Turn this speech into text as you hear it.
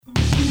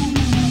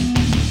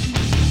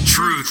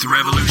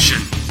Revolution.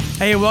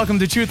 Hey, welcome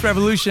to Truth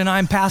Revolution.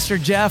 I'm Pastor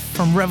Jeff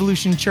from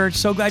Revolution Church.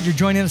 So glad you're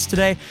joining us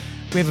today.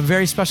 We have a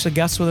very special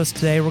guest with us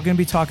today. We're going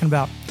to be talking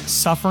about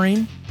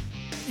suffering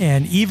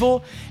and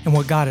evil and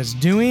what God is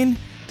doing,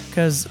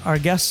 because our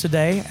guest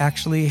today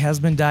actually has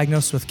been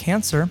diagnosed with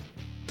cancer.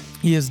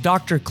 He is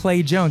Dr.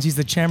 Clay Jones. He's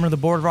the chairman of the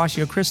board of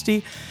Ratio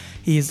Christi.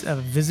 He's a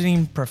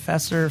visiting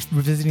professor,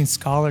 visiting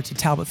scholar to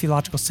Talbot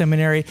Theological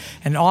Seminary,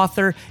 an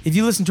author. If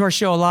you listen to our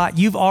show a lot,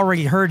 you've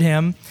already heard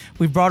him.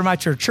 We've brought him out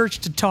to our church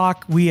to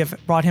talk. We have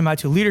brought him out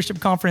to a leadership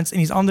conference,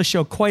 and he's on the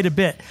show quite a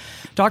bit.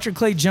 Dr.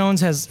 Clay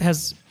Jones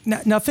has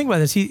now think about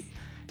this.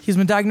 He's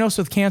been diagnosed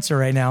with cancer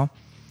right now,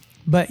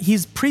 but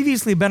he's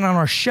previously been on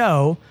our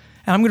show,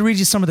 and I'm going to read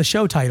you some of the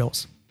show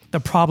titles. The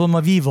Problem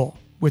of Evil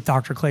with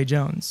Dr. Clay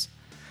Jones.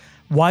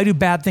 Why Do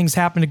Bad Things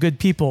Happen to Good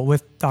People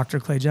with Dr.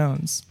 Clay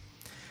Jones.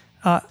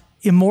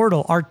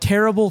 Immortal, Our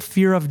Terrible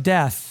Fear of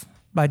Death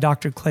by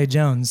Dr. Clay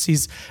Jones.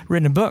 He's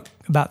written a book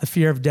about the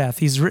fear of death.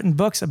 He's written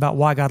books about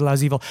why God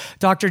allows evil.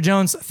 Dr.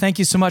 Jones, thank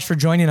you so much for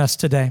joining us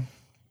today.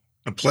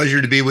 A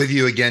pleasure to be with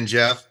you again,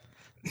 Jeff.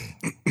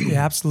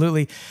 Yeah,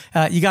 absolutely.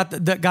 You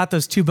got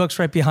those two books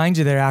right behind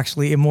you there,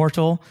 actually.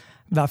 Immortal,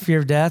 about fear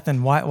of death,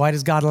 and why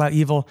does God allow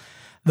evil?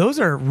 Those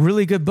are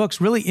really good books,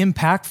 really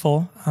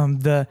impactful.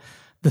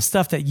 The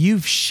stuff that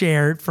you've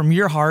shared from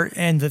your heart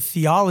and the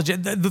theology.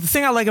 The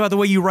thing I like about the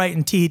way you write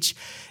and teach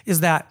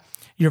is that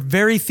you're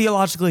very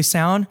theologically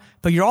sound,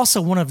 but you're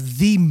also one of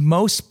the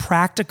most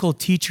practical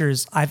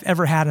teachers I've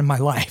ever had in my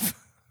life.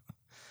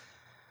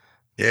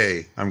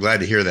 Yay, I'm glad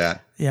to hear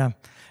that. Yeah,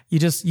 you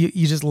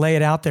just lay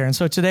it out there. And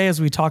so today,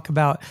 as we talk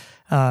about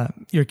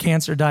your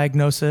cancer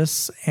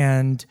diagnosis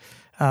and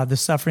the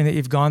suffering that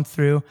you've gone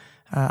through,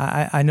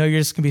 I know you're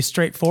just going to be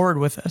straightforward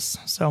with us.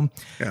 So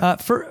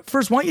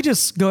first, why don't you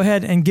just go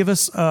ahead and give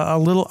us a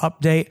little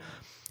update.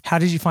 How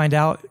did you find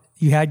out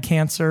you had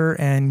cancer,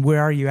 and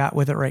where are you at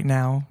with it right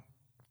now,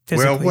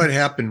 physically? Well, what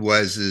happened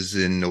is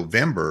in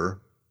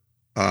November,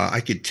 I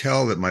could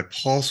tell that my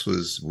pulse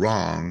was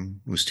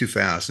wrong. It was too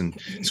fast. And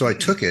so I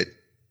took it.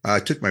 I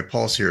took my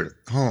pulse here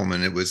at home,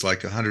 and it was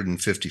like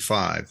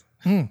 155.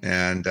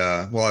 And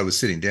while I was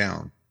sitting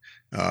down.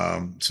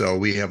 So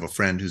we have a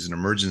friend who's an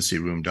emergency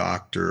room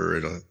doctor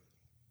at a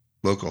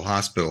local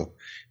hospital,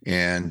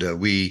 and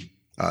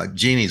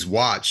Jeannie's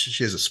watch,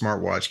 she has a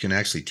smartwatch, can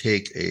actually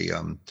take a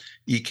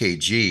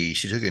EKG.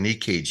 She took an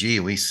EKG,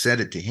 and we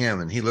sent it to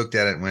him, and he looked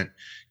at it and went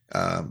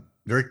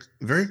very,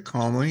 very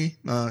calmly,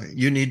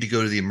 "You need to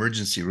go to the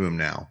emergency room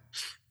now."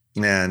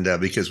 And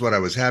because what I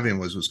was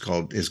having is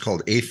called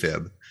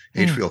AFib,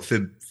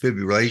 atrial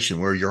fibrillation,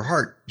 where your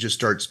heart just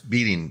starts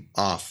beating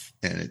off,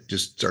 and it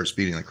just starts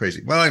beating like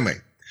crazy. Well, anyway,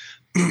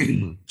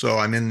 so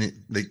I'm in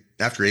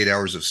after 8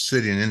 hours of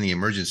sitting in the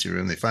emergency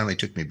room, they finally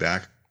took me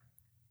back,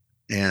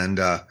 and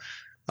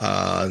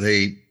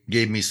they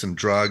gave me some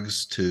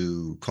drugs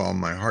to calm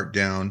my heart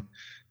down,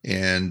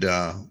 and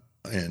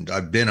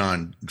I've been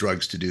on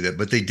drugs to do that,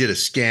 but they did a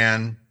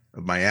scan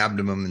of my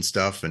abdomen and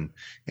stuff, and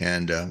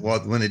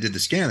when they did the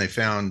scan, they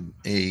found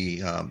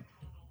a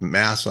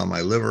mass on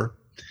my liver,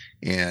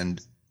 and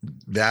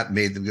that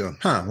made them go,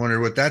 I wonder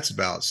what that's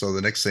about. So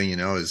the next thing you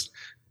know is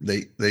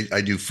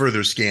I do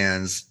further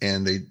scans,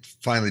 and they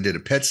finally did a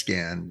PET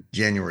scan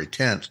January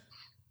 10th.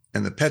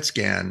 And the PET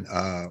scan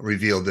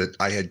revealed that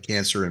I had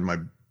cancer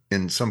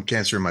some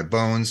cancer in my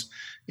bones,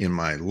 in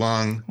my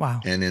lung,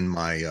 and in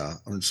my,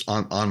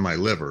 on my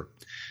liver.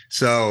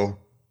 So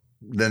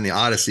then the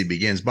odyssey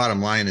begins.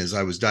 Bottom line is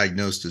I was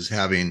diagnosed as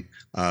having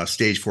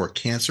stage 4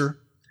 cancer.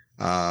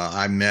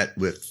 I met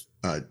with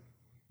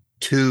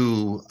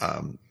two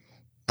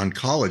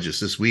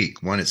oncologists this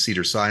week, one at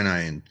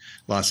Cedars-Sinai in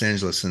Los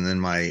Angeles, and then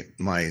my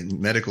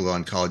medical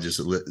oncologist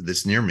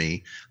that's near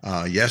me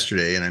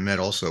yesterday. And I met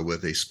also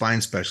with a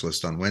spine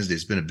specialist on Wednesday.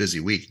 It's been a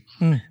busy week.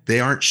 They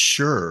aren't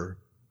sure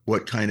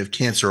what kind of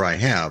cancer I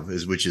have,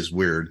 which is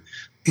weird.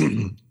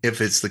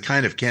 If it's the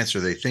kind of cancer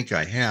they think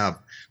I have,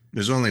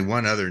 there's only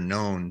one other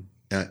known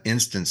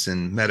instance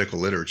in medical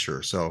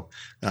literature. So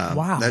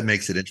that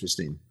makes it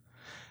interesting.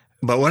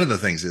 But one of the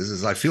things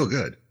is I feel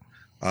good.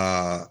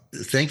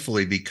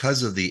 Thankfully,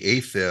 because of the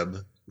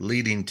AFib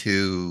leading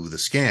to the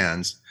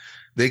scans,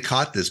 they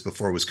caught this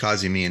before it was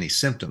causing me any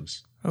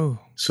symptoms.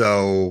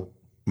 So,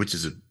 which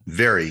is a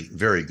very,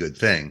 very good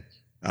thing.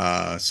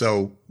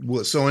 So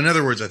in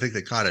other words, I think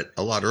they caught it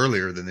a lot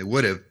earlier than they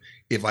would have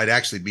if I'd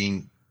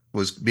actually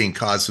was being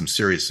caused some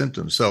serious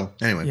symptoms. So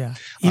anyway,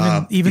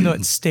 even though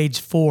it's stage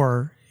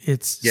 4, you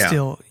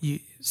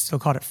still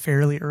caught it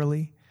fairly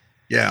early.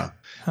 Yeah.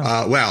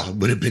 Well, it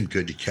would have been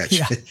good to catch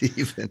it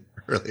even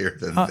earlier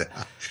than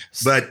that.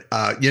 But,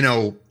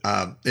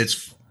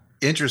 it's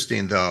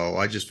interesting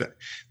though.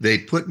 They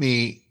put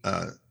me,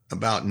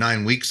 about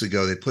 9 weeks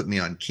ago, they put me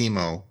on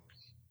chemo,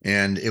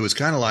 and it was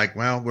kind of like,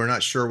 well, we're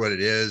not sure what it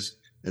is.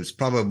 It's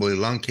probably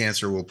lung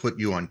cancer. We'll put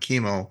you on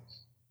chemo.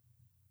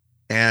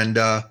 And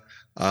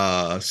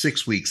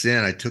 6 weeks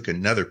in, I took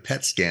another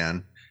PET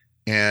scan,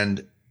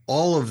 and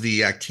all of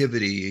the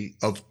activity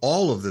of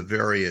all of the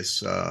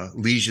various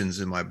lesions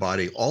in my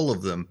body, all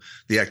of them,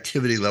 the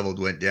activity level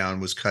went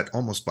down, was cut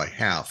almost by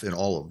half in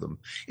all of them.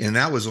 And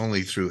that was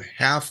only through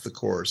half the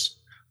course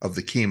of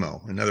the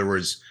chemo. In other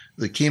words,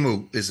 the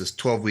chemo is a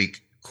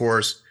 12-week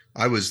course.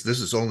 This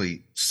is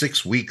only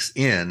 6 weeks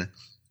in,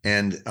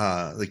 and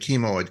the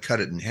chemo had cut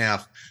it in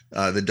half.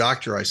 The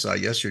doctor I saw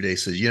yesterday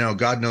says,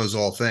 God knows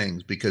all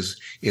things, because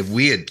if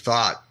we had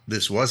thought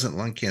this wasn't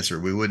lung cancer,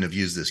 we wouldn't have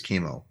used this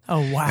chemo.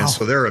 Oh, wow. And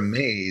so they're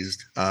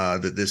amazed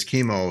that this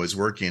chemo is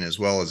working as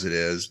well as it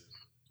is.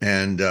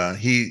 And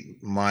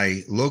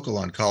my local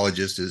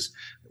oncologist, is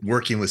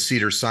working with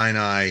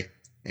Cedars-Sinai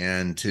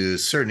and to a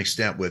certain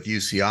extent with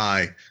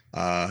UCI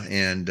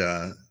and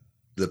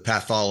the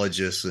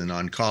pathologists and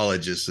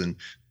oncologists, and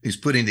he's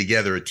putting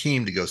together a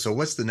team to go, so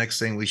what's the next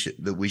thing we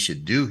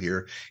should do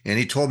here? And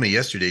he told me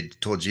yesterday,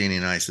 told Jeannie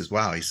and I, says,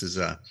 wow, he says,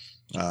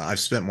 I've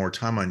spent more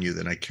time on you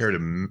than I care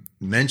to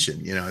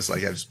mention. It's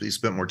like he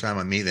spent more time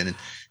on me than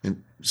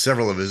in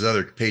several of his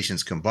other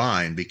patients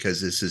combined,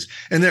 because this is,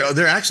 and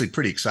they're actually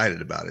pretty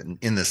excited about it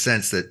in the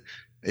sense that,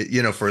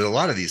 for a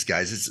lot of these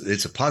guys,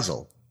 it's a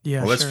puzzle. Yeah,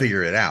 well, let's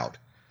figure it out.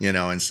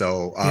 And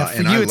so, for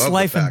and you, it's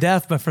life and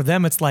death, but for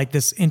them, it's like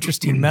this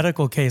interesting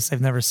medical case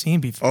they've never seen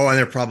before. Oh, and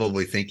they're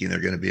probably thinking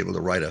they're going to be able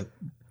to write a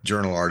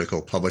journal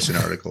article, publish an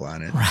article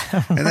on it.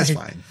 Right. And that's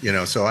fine,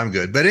 so I'm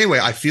good. But anyway,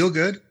 I feel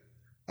good.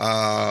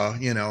 But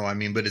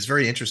it's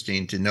very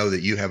interesting to know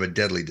that you have a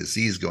deadly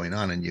disease going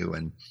on in you.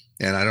 And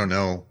I don't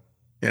know,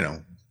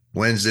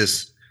 when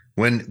is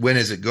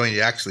it going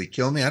to actually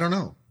kill me? I don't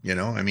know,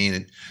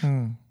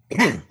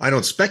 I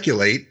don't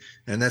speculate.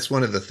 And that's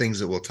one of the things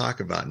that we'll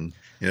talk about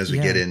as we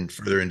get in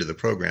further into the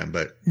program.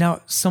 But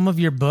now, some of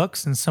your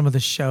books and some of the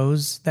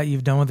shows that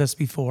you've done with us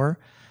before,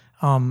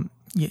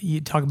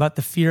 you talk about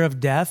the fear of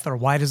death, or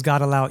why does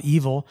God allow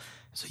evil?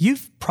 So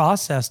you've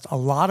processed a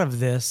lot of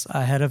this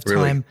ahead of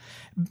time.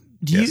 Really?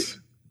 Yes.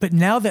 But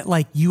now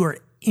that you are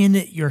in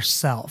it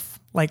yourself,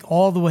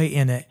 all the way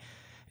in it,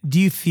 do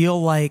you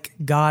feel like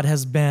God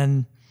has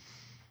been,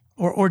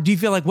 or do you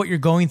feel like what you're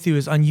going through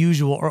is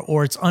unusual,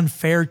 or it's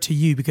unfair to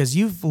you because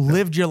you've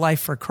lived your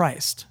life for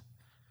Christ?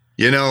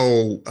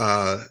 Jeannie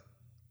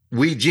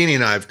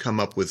and I have come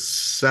up with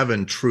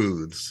 7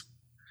 truths,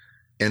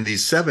 and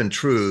these 7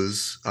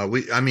 truths, I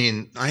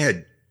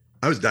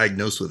was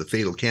diagnosed with a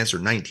fatal cancer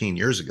 19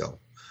 years ago.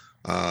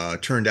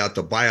 Turned out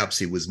the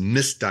biopsy was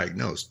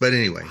misdiagnosed. But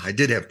anyway, I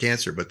did have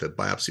cancer, but the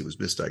biopsy was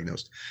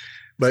misdiagnosed.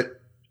 But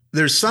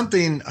there's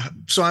something,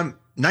 so I'm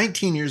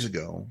 19 years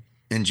ago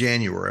in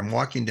January, I'm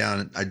walking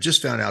down, I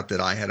just found out that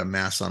I had a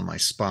mass on my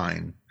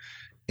spine,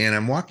 and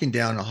I'm walking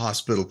down a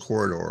hospital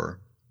corridor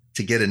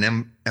to get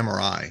an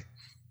MRI.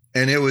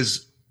 And it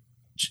was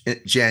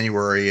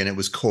January, and it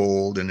was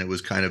cold, and it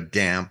was kind of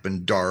damp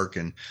and dark,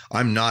 and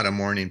I'm not a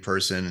morning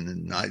person.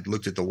 And I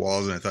looked at the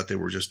walls and I thought they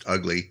were just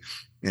ugly.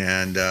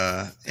 And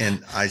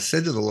I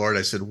said to the Lord,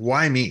 I said,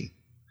 why me?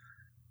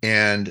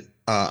 And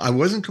I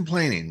wasn't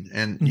complaining,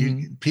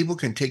 and people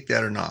can take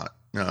that or not.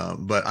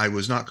 But I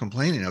was not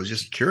complaining. I was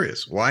just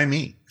curious. Why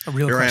me?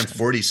 Here I am,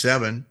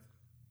 47.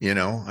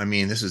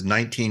 This is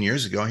 19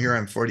 years ago. Here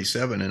I'm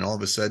 47, and all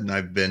of a sudden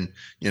I've been,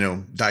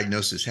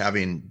 diagnosed as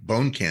having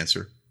bone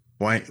cancer.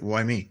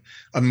 Why me?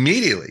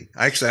 Immediately,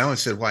 actually, I only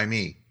said why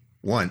me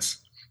once.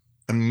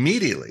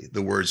 Immediately,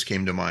 the words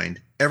came to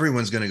mind.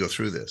 Everyone's going to go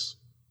through this.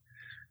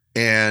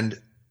 And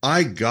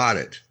I got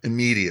it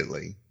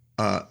immediately.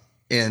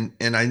 And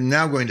I'm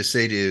now going to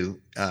say to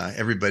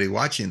everybody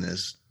watching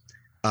this,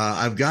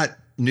 I've got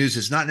news.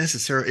 It's not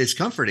necessarily, it's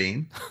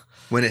comforting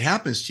when it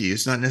happens to you.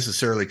 It's not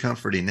necessarily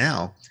comforting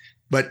now,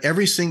 but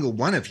every single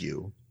one of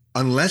you,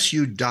 unless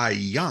you die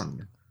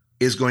young,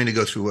 is going to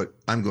go through what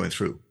I'm going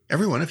through.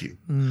 Every one of you.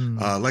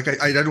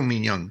 I don't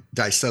mean young,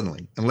 die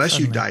suddenly. Unless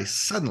you die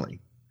suddenly,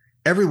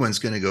 everyone's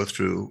going to go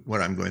through what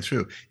I'm going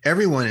through.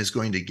 Everyone is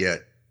going to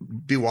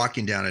be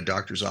walking down a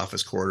doctor's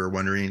office corridor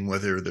wondering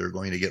whether they're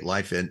going to get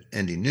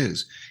life-ending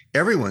news.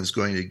 Everyone's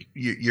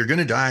you're going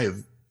to die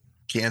of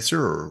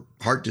cancer or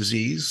heart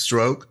disease,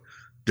 stroke,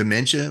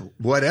 dementia,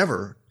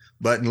 whatever.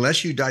 But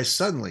unless you die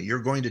suddenly, you're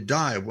going to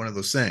die of one of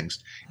those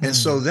things. And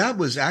so that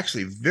was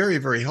actually very,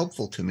 very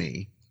helpful to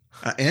me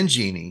and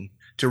Jeannie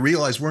to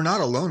realize we're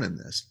not alone in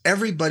this.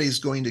 Everybody's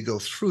going to go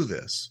through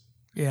this.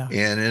 Yeah.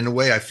 And in a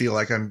way, I feel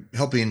like I'm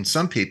helping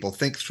some people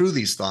think through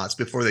these thoughts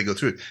before they go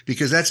through it,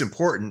 because that's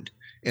important.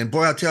 And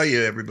boy, I'll tell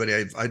you, everybody,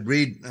 I'd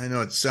read, I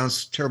know it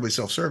sounds terribly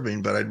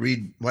self-serving, but I'd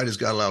read Why Does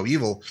God Allow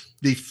Evil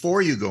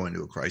before you go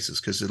into a crisis,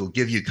 because it'll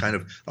give you kind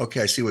of,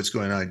 okay, I see what's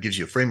going on. It gives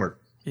you a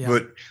framework. Yeah.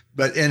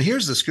 But and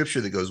here's the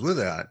scripture that goes with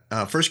that.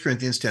 1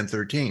 Corinthians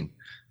 10:13,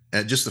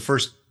 just the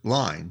first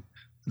line.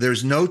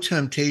 There's no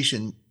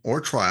temptation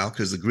or trial,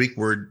 because the Greek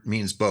word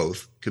means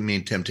both, can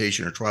mean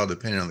temptation or trial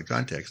depending on the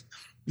context.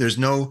 There's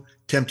no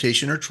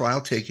temptation or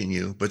trial taking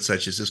you, but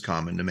such as is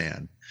common to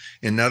man.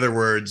 In other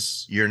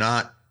words, you're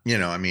not,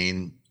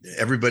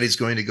 everybody's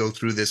going to go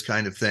through this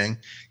kind of thing.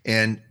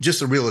 And just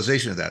the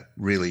realization of that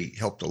really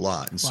helped a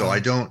lot. And so I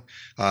don't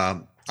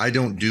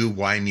do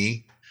why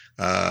me.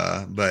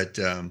 But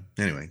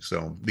anyway,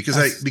 so because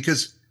That's-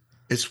 because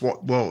it's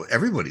well,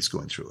 everybody's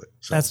going through it.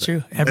 So That's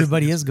true.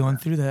 Everybody is going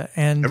through that.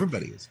 And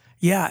everybody is.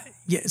 yeah.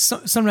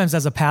 So, sometimes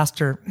as a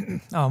pastor,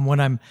 when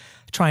I'm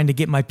trying to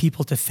get my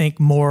people to think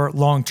more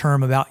long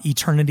term about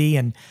eternity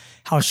and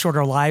how short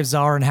our lives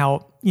are, and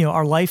how,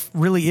 our life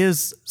really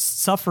is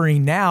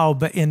suffering now,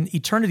 but in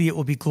eternity it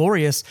will be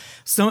glorious.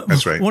 So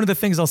That's right. One of the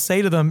things I'll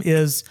say to them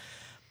is,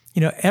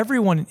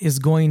 everyone is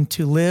going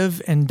to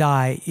live and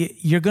die.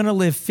 You're going to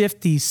live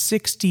 50,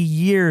 60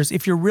 years.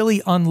 If you're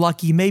really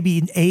unlucky,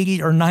 maybe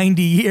 80 or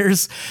 90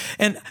 years.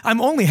 And I'm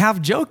only half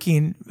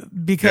joking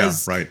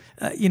because, Yeah, right.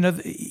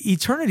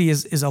 Eternity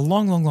is a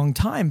long, long, long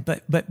time.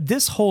 But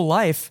this whole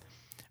life,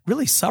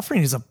 really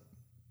suffering is a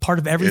part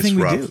of everything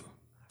we do.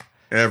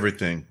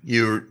 Everything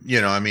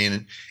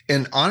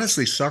and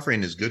honestly,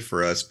 suffering is good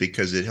for us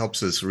because it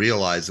helps us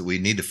realize that we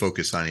need to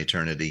focus on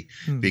eternity.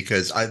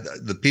 Because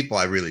the people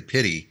I really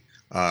pity,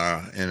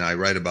 and I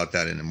write about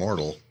that in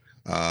Immortal,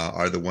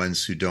 are the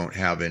ones who don't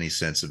have any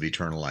sense of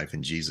eternal life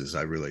in Jesus.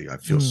 I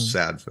feel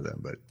sad for them,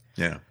 but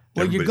yeah,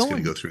 well, everybody's going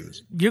to go through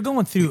this. You're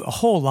going through a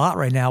whole lot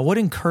right now. What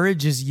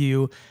encourages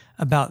you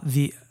about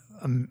the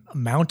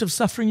amount of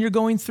suffering you're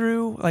going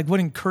through? Like, what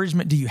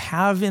encouragement do you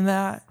have in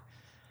that?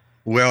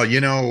 Well,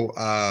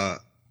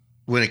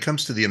 when it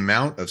comes to the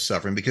amount of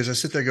suffering, because I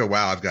sit there and go,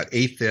 wow, I've got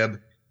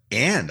AFib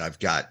and I've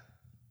got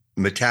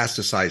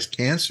metastasized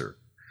cancer,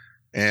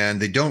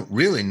 and they don't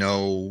really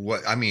know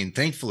what,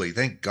 thankfully,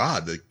 thank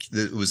God that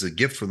it was a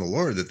gift from the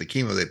Lord that the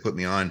chemo they put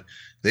me on,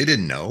 they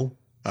didn't know.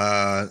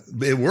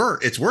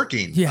 It's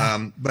working.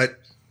 Yeah. But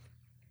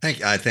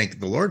I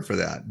thank the Lord for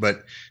that.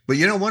 But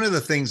one of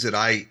the things that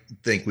I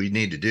think we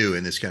need to do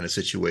in this kind of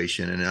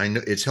situation, and I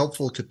know it's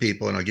helpful to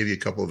people, and I'll give you a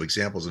couple of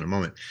examples in a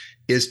moment,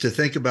 is to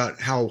think about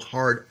how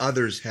hard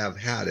others have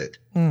had it.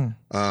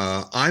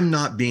 I'm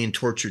not being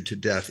tortured to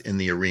death in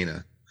the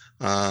arena.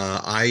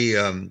 I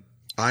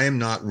am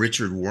not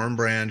Richard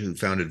Wurmbrand, who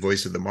founded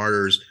Voice of the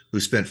Martyrs, who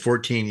spent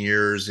 14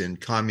 years in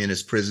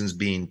communist prisons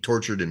being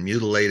tortured and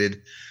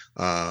mutilated.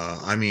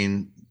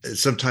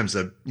 Sometimes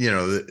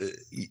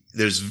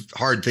there's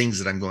hard things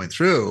that I'm going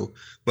through,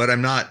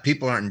 but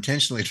people aren't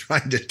intentionally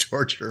trying to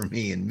torture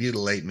me and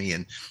mutilate me.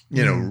 And,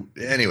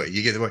 anyway,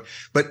 you get the point.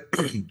 But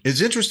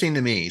it's interesting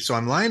to me. So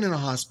I'm lying in a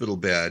hospital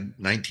bed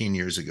 19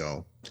 years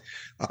ago,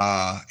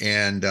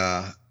 and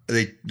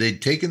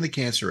they'd taken the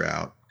cancer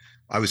out.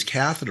 I was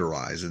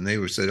catheterized, and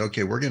they said,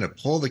 okay, we're going to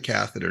pull the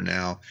catheter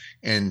now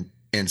and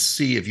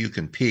see if you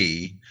can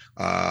pee.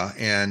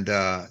 And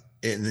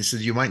they said,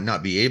 you might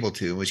not be able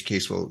to, in which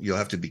case, well, you'll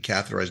have to be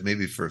catheterized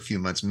maybe for a few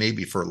months,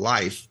 maybe for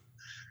life,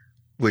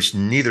 which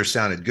neither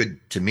sounded good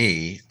to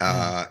me.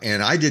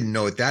 And I didn't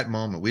know at that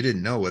moment, we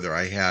didn't know whether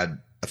I had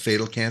a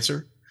fatal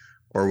cancer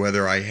or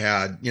whether I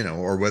had,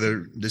 or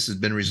whether this has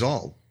been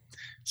resolved.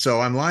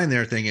 So I'm lying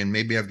there thinking,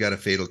 maybe I've got a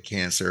fatal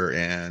cancer,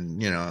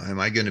 and, am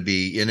I going to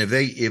be, and if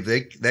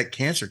that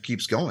cancer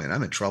keeps going,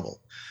 I'm in trouble,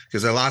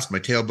 because I lost my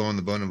tailbone,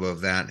 the bone above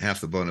that, half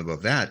the bone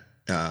above that,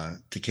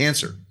 to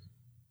cancer.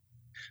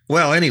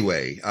 Well,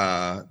 anyway,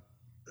 at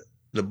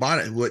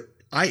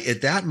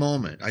that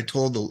moment, I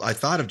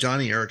thought of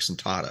Johnny Erickson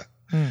Tata.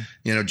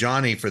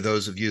 Johnny, for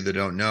those of you that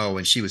don't know,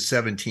 when she was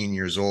 17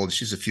 years old,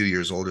 she's a few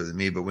years older than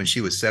me, but when she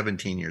was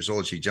 17 years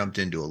old, she jumped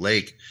into a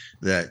lake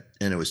and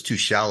it was too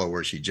shallow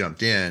where she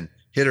jumped in,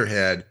 hit her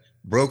head,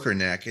 broke her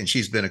neck, and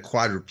she's been a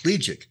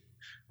quadriplegic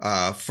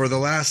for the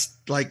last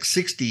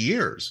 60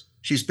 years.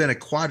 She's been a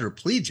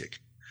quadriplegic.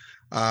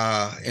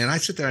 And I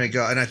sit there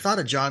and I thought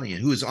of Johnny,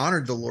 who has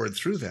honored the Lord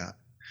through that.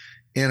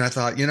 And I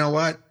thought, you know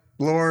what,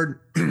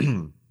 Lord,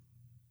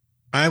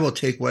 I will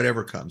take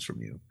whatever comes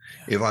from you.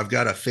 If I've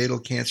got a fatal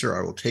cancer,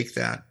 I will take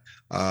that.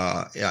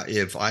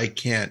 If I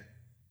can't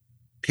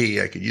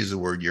pee, I could use the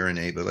word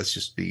urinate, but let's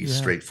just be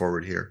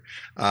straightforward here.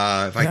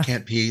 If I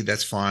can't pee,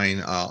 that's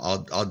fine.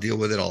 I'll deal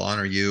with it. I'll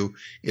honor you.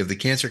 If the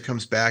cancer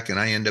comes back and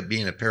I end up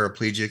being a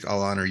paraplegic,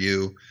 I'll honor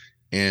you,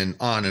 and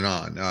on and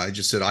on. I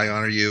just said, I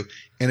honor you.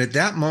 And at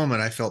that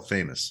moment, I felt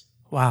famous.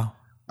 Wow.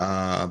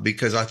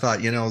 Because I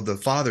thought, the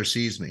Father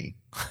sees me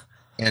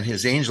and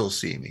his angels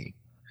see me.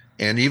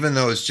 And even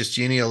though it's just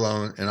Jeannie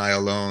alone and I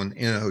alone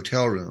in a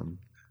hotel room,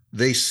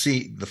 the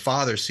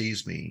Father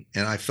sees me.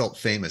 And I felt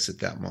famous at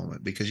that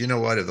moment, because you know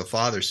what, if the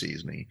Father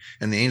sees me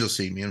and the angels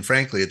see me, and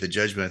frankly, at the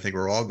judgment, I think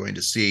we're all going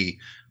to see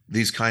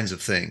these kinds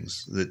of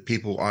things, that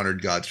people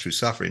honored God through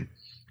suffering.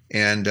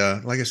 And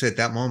like I said, at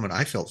that moment,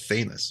 I felt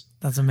famous.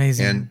 That's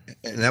amazing.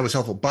 And that was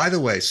helpful. By the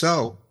way,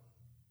 so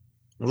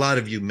a lot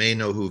of you may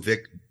know who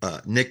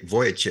Nick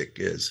Vujicic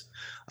is,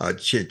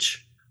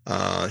 Chich.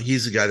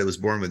 He's the guy that was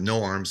born with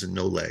no arms and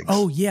no legs.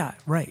 Oh, yeah.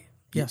 Right.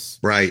 Yes.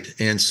 Right.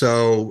 And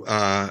so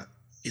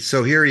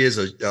here he is,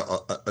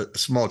 a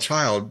small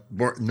child,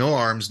 born, no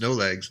arms, no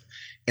legs,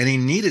 and he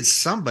needed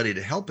somebody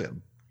to help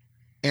him.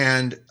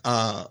 And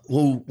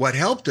what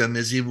helped him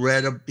is he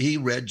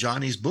read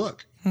Johnny's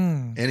book.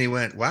 And he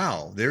went,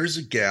 wow, there's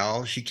a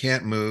gal. She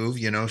can't move.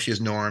 She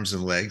has no arms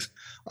and legs.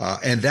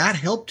 And that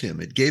helped him.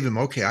 It gave him,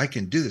 okay, I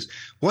can do this.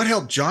 What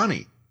helped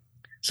Johnny?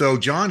 So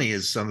Johnny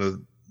is some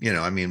of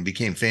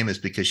became famous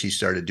because she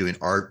started doing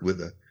art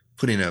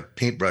putting a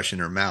paintbrush in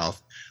her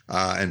mouth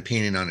and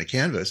painting on a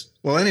canvas.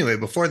 Well, anyway,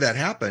 before that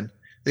happened,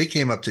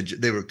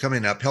 they were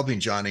coming up helping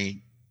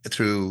Johnny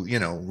through,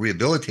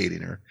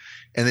 rehabilitating her,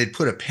 and they'd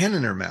put a pen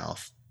in her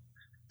mouth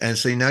and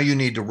say, now you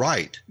need to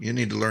write. You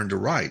need to learn to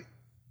write.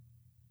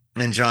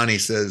 And Johnny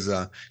says,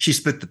 she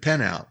spit the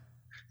pen out,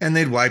 and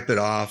they'd wipe it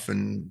off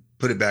and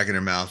put it back in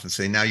her mouth and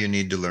say, now you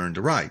need to learn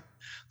to write.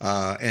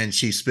 And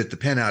she spit the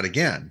pen out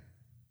again.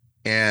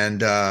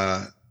 And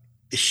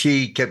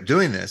she kept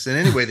doing this. And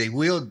anyway,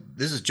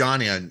 this is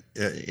Johnny in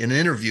an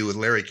interview with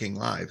Larry King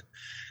Live.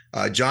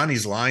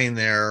 Johnny's lying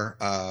there,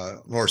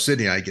 or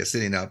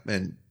sitting up,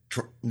 and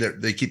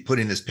they keep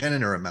putting this pen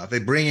in her mouth. They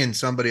bring in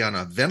somebody on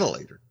a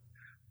ventilator,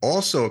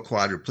 also a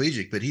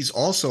quadriplegic, but he's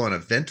also on a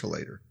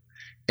ventilator.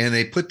 And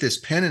they put this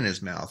pen in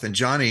his mouth. And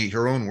Johnny,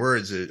 her own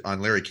words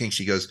on Larry King,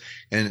 she goes,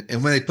 and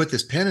when they put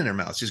this pen in her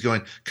mouth, she's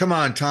going, come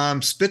on,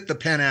 Tom, spit the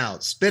pen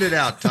out. Spit it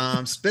out,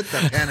 Tom, spit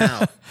the pen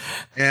out.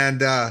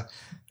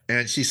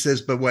 And she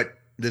says, but what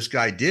this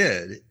guy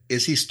did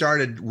is he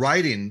started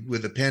writing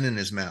with a pen in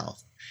his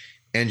mouth.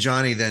 And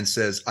Johnny then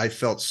says, I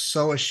felt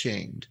so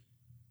ashamed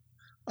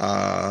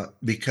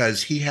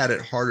because he had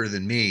it harder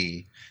than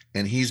me,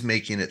 and he's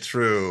making it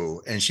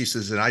through. And she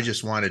says, and I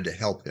just wanted to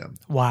help him.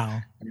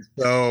 Wow.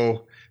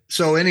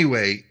 So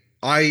anyway,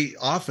 I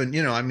often,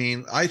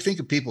 I think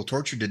of people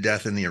tortured to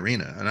death in the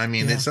arena.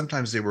 And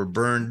sometimes they were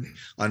burned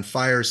on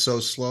fire so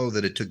slow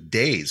that it took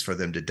days for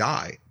them to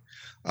die.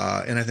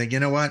 And I think, you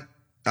know what?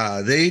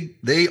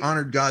 They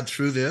honored God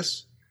through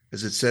this,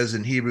 as it says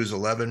in Hebrews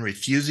 11,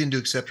 refusing to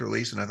accept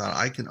release. And I thought,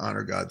 I can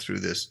honor God through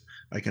this.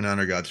 I can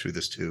honor God through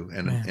this too.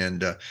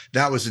 And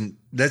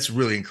that's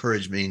really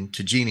encouraged me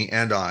to Jeannie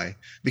and I,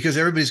 because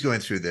everybody's going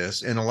through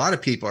this, and a lot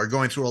of people are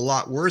going through a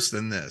lot worse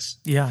than this.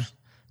 Yeah.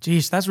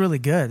 Geez, that's really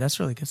good. That's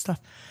really good stuff.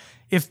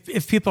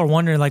 If people are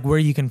wondering like where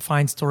you can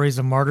find stories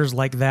of martyrs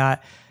like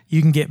that,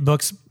 you can get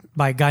books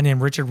by a guy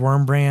named Richard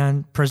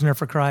Wurmbrand, Prisoner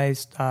for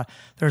Christ.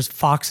 There's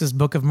Fox's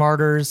Book of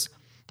Martyrs.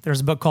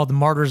 There's a book called The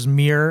Martyr's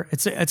Mirror.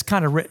 It's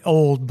kind of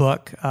old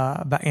book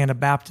about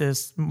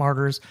Anabaptist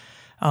martyrs.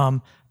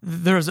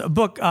 There's a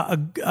book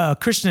a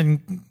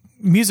Christian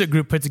music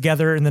group put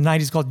together in the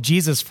 90s called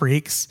Jesus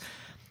Freaks.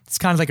 It's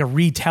kind of like a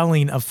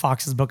retelling of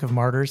Fox's Book of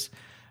Martyrs.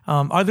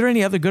 Are there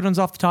any other good ones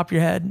off the top of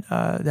your head?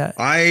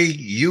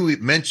 You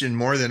mentioned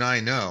more than I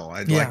know.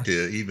 I'd like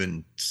to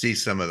even see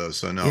some of those.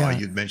 So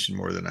you'd mentioned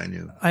more than I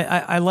knew.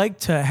 I like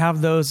to have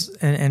those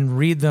and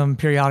read them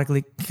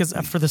periodically, because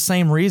for the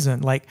same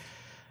reason, like,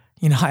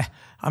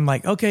 I'm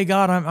like, okay,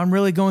 God, I'm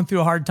really going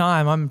through a hard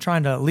time. I'm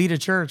trying to lead a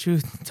church,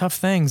 tough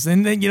things.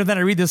 And then, then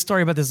I read this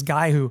story about this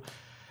guy who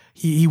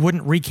he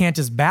wouldn't recant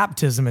his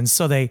baptism. And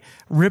so they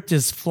ripped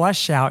his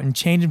flesh out and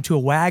chained him to a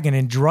wagon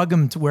and drug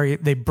him to where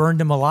they burned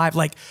him alive.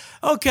 Like,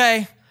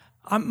 okay,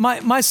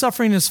 my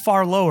suffering is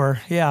far lower.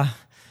 Yeah.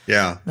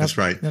 Yeah, that's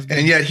right.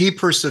 And yet he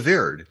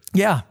persevered.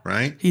 Yeah.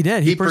 Right? He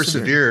did. He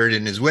persevered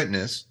in his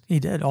witness. He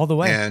did all the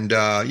way. And,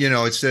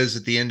 it says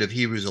at the end of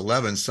Hebrews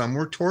 11, some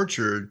were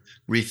tortured,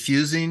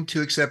 refusing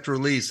to accept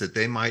release that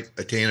they might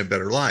attain a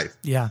better life.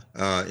 Yeah.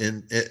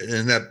 And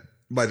that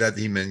by that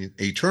he meant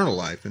eternal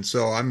life. And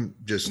so I'm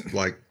just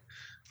like,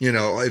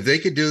 if they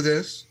could do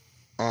this,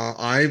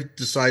 I've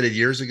decided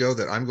years ago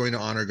that I'm going to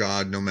honor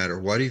God no matter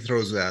what he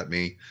throws at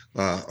me,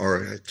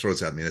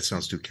 that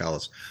sounds too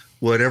callous.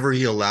 Whatever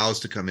he allows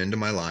to come into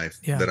my life,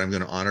 that I'm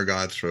going to honor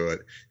God through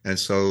it. And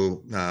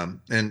so,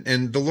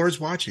 and the Lord's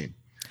watching,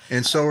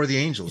 and so are the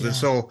angels. Yeah. And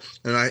so,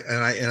 and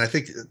I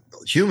think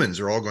humans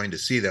are all going to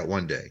see that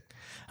one day.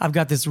 I've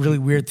got this really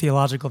weird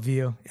theological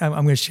view. I'm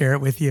going to share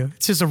it with you.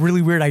 It's just a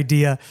really weird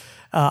idea.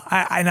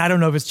 I don't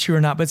know if it's true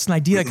or not, but it's an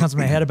idea that comes to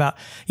my head about,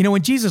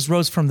 when Jesus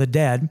rose from the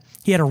dead,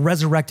 he had a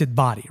resurrected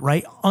body,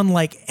 right?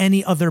 Unlike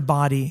any other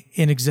body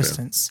in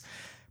existence. Yeah.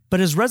 But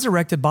his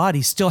resurrected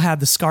body still had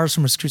the scars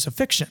from his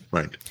crucifixion.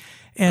 Right.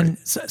 And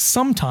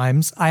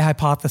sometimes I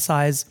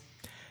hypothesize,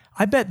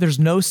 I bet there's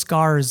no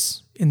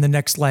scars in the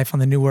next life on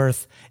the new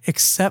earth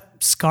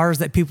except scars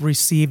that people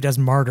received as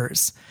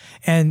martyrs.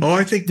 And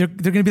I think they're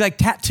going to be like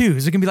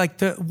tattoos. They're going to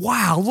be like,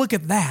 wow, look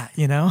at that,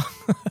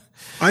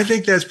 I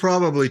think that's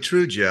probably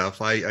true,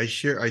 Jeff. I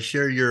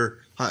share your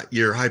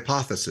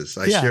hypothesis.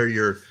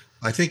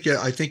 I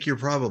think you're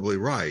probably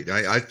right.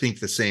 I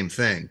think the same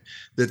thing,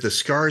 that the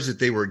scars that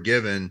they were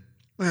given,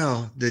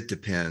 well, it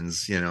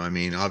depends.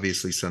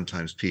 Obviously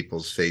sometimes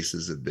people's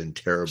faces have been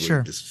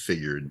terribly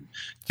disfigured,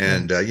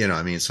 and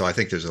so I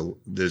think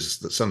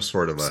there's some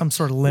sort of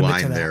limit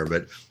line to that there.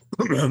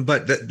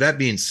 But that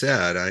being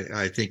said,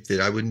 I think that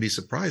I wouldn't be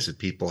surprised if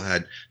people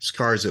had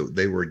scars that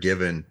they were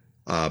given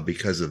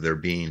because of their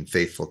being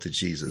faithful to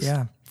Jesus.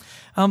 Yeah.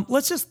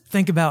 Let's just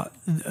think about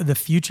the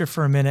future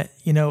for a minute.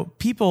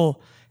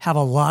 People have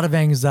a lot of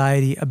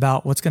anxiety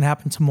about what's going to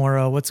happen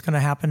tomorrow, what's going to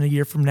happen a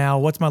year from now,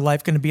 what's my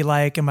life going to be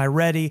like, am I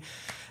ready?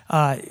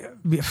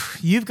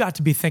 You've got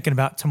to be thinking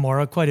about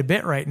tomorrow quite a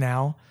bit right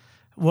now.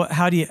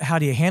 How do you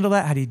handle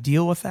that? How do you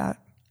deal with that?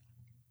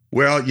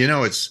 Well,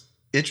 it's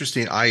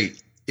interesting.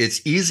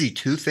 It's easy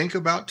to think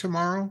about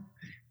tomorrow.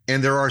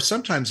 And there are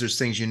sometimes there's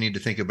things you need to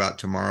think about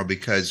tomorrow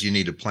because you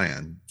need to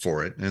plan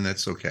for it, and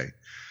that's okay.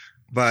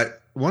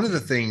 But one of the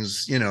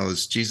things,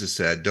 as Jesus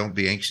said, don't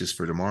be anxious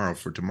for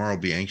tomorrow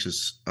be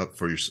anxious up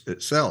for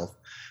yourself.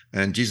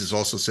 And Jesus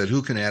also said,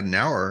 who can add an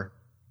hour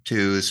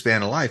to the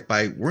span of life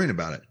by worrying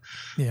about it?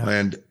 Yeah.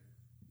 And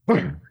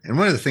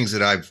one of the things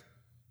that I've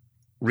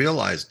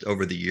realized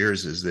over the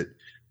years is that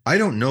I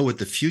don't know what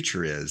the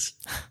future is.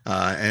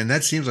 And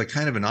that seems like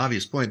kind of an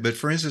obvious point. But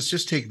for instance,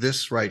 just take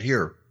this right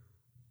here.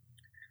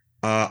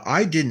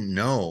 I didn't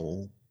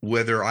know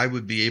whether I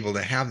would be able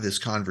to have this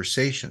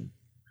conversation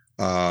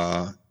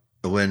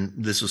when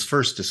this was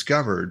first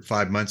discovered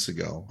 5 months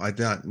ago. I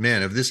thought,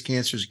 man, if this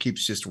cancer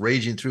keeps just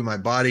raging through my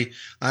body,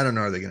 I don't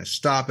know, are they going to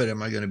stop it?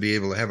 Am I going to be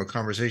able to have a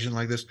conversation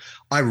like this?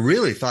 I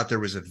really thought there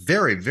was a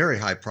very, very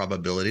high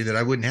probability that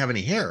I wouldn't have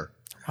any hair.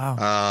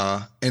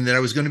 Wow. And that I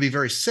was going to be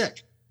very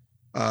sick.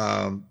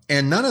 And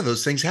none of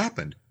those things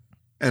happened.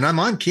 And I'm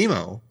on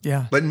chemo,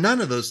 but none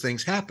of those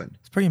things happened.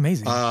 It's pretty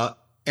amazing.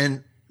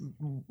 And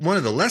one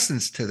of the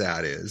lessons to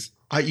that is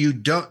you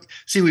don't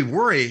see, we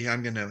worry,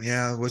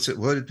 what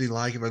would it be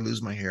like if I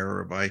lose my hair,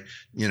 or if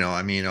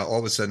all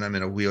of a sudden I'm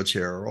in a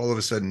wheelchair, or all of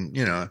a sudden,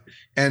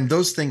 and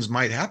those things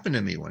might happen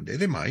to me one day.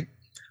 They might.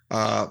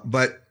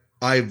 But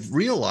I've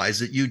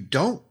realized that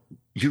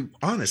you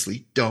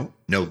honestly don't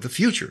know the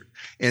future.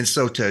 And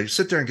so to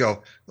sit there and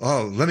go,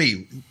 oh, let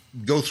me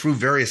go through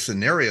various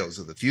scenarios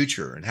of the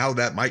future and how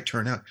that might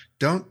turn out.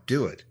 Don't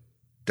do it.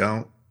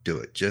 Don't do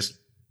it. Just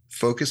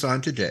focus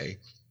on today.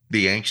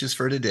 Be anxious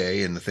for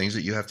today and the things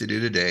that you have to do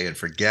today, and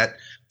forget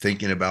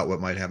thinking about what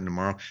might happen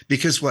tomorrow.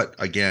 Because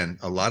again,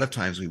 a lot of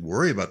times we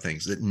worry about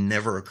things that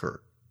never occur.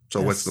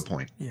 So what's the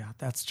point? Yeah,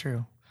 that's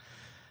true.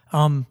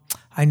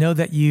 I know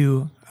that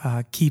you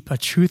keep a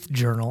truth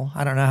journal.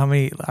 I don't know how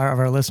many of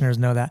our listeners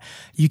know that.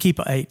 You keep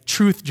a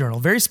truth journal,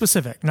 very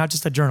specific, not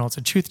just a journal. It's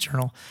a truth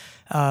journal.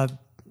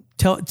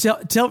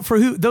 Tell for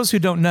those who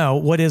don't know,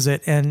 what is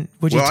it? And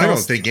would you tell us? Well, I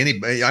don't think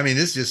anybody,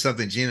 this is just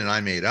something Gene and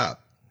I made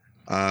up.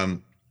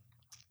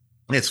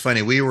 It's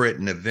funny. We were at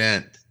an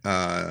event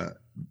last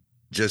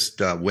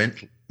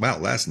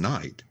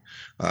night.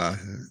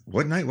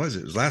 What night was it?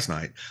 It was last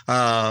night.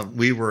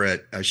 We were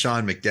at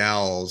Sean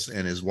McDowell's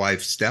and his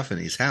wife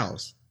Stephanie's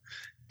house.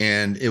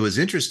 And it was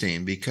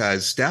interesting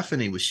because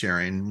Stephanie was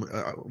sharing,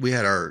 we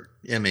had our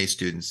MA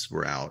students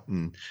were out,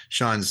 and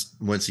Sean's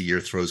once a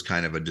year throws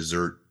kind of a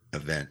dessert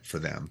event for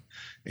them.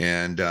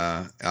 And,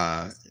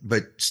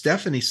 but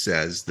Stephanie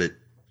says that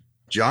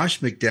Josh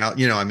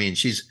McDowell,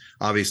 she's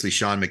obviously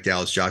Sean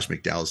McDowell's, Josh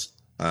McDowell's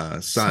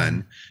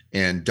son,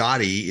 and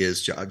Dottie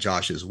is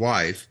Josh's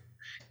wife.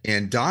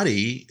 And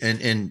Dottie,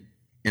 and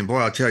boy,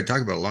 I'll tell you,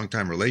 talk about a long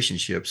time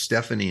relationship.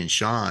 Stephanie and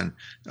Sean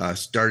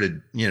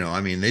started,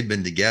 they've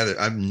been together.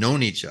 I've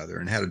known each other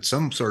and had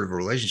some sort of a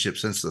relationship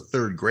since the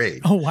third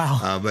grade. Oh,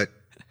 wow.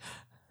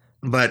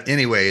 But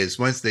anyways,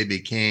 once they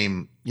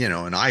became,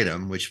 an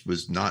item, which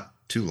was not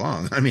too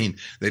long.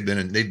 They've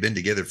been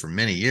together for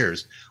many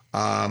years.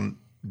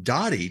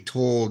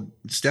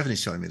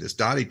 Stephanie's telling me this.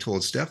 Dottie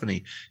told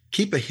Stephanie,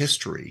 keep a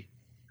history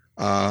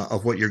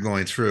of what you're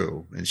going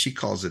through. And she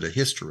calls it a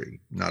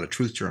history, not a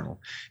truth journal.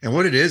 And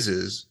what it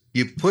is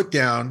you put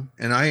down,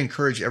 and I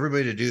encourage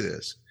everybody to do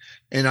this,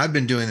 and I've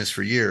been doing this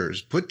for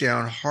years, put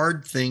down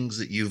hard things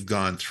that you've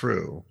gone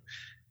through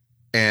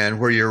and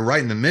where you're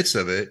right in the midst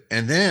of it.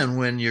 And then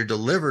when you're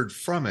delivered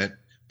from it,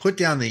 put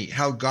down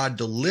how God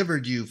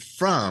delivered you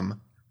from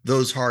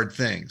those hard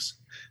things.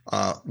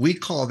 We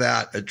call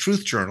that a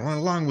truth journal. And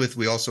along with,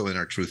 we also in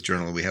our truth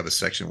journal, we have a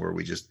section where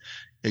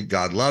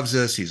God loves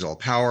us. He's all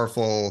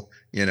powerful,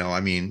 and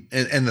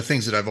the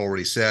things that I've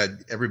already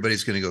said,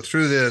 everybody's going to go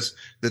through this,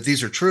 that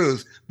these are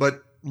truths.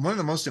 But one of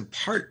the most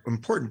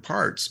important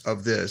parts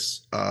of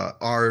this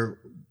are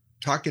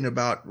talking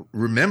about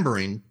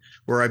remembering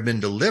where I've been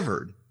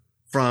delivered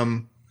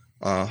from,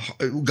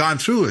 gone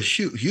through a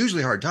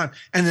hugely hard time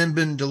and then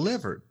been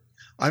delivered.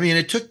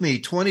 It took me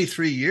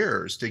 23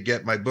 years to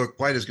get my book,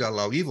 Why Does God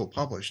Allow Evil,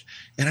 published.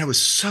 And I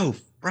was so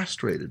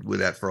frustrated with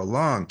that for a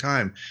long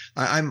time.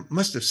 I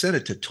must have sent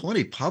it to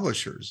 20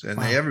 publishers, and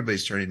wow.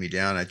 Everybody's turning me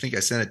down. I think I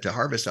sent it to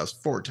Harvest House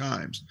 4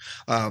 times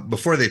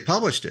before they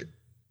published it.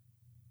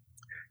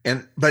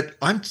 But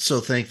I'm so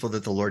thankful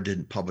that the Lord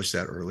didn't publish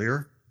that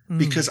earlier,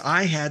 because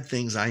I had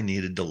things I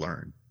needed to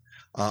learn.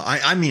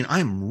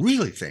 I'm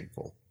really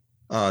thankful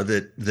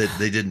that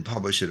they didn't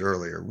publish it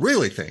earlier.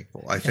 Really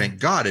thankful. I thank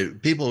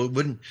God. People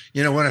wouldn't,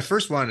 when I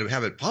first wanted to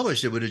have it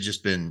published, it would have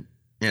just been,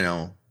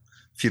 a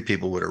few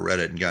people would have read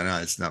it and gone,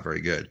 oh, it's not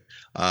very good.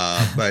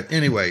 But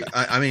anyway,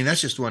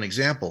 that's just one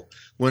example.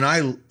 When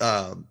I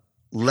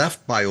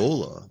left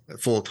Biola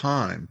full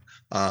time,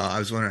 I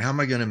was wondering, how am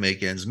I going to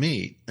make ends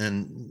meet?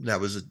 And that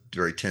was a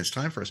very tense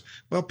time for us.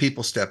 Well,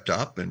 people stepped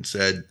up and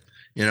said,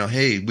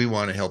 hey, we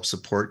want to help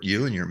support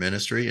you and your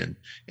ministry. And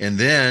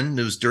then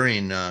it was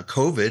during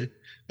COVID.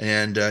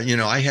 And,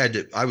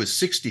 I was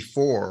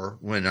 64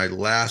 when I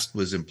last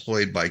was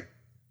employed by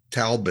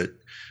Talbot,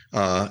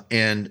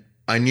 and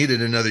I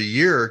needed another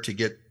year to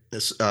get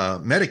this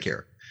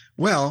Medicare.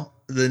 Well,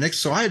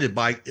 so I had to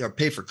buy or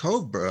pay for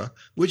Cobra,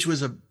 which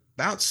was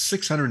about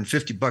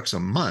 $650 a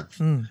month.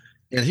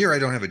 And here I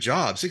don't have a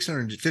job,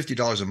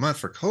 $650 a month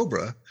for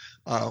Cobra.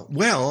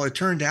 Well, it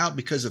turned out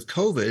because of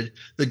COVID,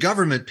 the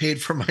government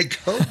paid for my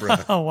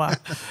Cobra. Oh, wow.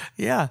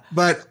 Yeah.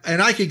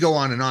 And I could go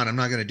on and on. I'm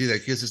not going to do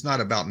that because it's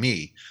not about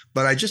me.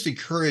 But I just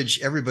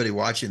encourage everybody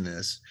watching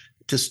this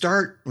to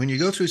start when you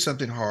go through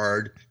something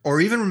hard,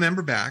 or even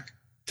remember back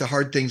to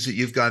hard things that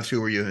you've gone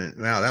through where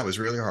wow, that was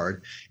really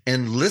hard,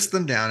 and list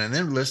them down, and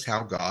then list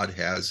how God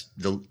has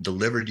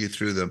delivered you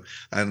through them.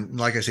 And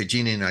like I say,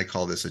 Jeannie and I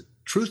call this a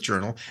truth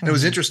journal. And it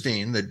was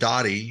interesting that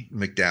Dottie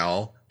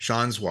McDowell,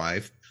 Josh's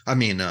wife,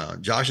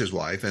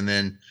 and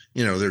then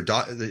their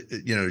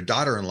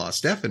daughter-in-law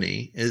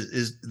Stephanie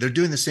is they're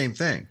doing the same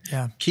thing.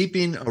 Yeah,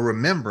 keeping a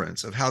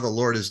remembrance of how the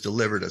Lord has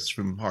delivered us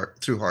through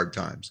hard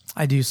times.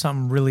 I do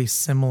something really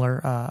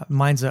similar.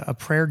 Mine's a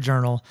prayer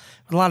journal.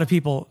 But a lot of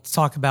people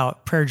talk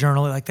about prayer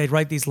journal like they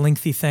write these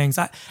lengthy things.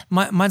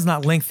 Mine's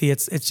not lengthy.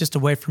 It's just a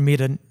way for me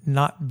to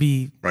not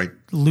be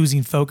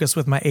losing focus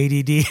with my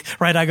ADD.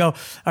 Right? I go, all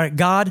right,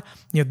 God,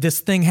 this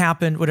thing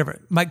happened.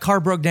 Whatever. My car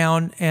broke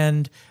down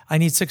and I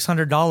need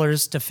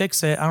 $600 to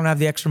fix it. I don't have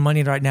the extra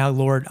money right now,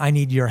 Lord. I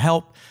need your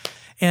help.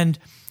 And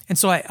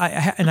so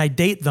I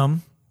date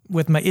them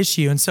with my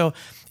issue. And so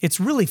it's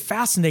really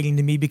fascinating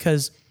to me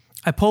because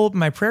I pull up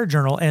my prayer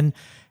journal and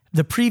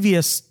the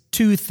previous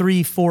 2,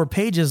 3, 4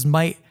 pages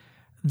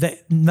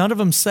none of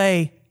them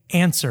say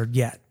answered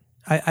yet.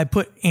 I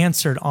put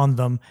answered on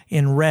them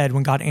in red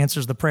when God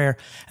answers the prayer.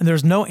 And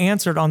there's no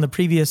answered on the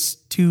previous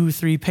 2,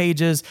 3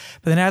 pages.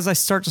 But then as I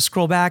start to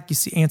scroll back, you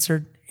see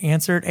answered.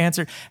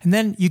 And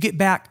then you get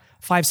back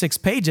 5, 6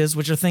 pages,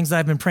 which are things that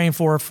I've been praying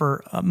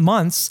for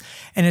months.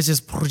 And it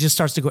just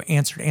starts to go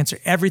answered.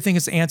 Everything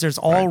is answered. It's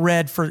all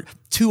red for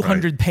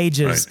 200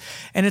 pages.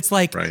 And it's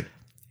like,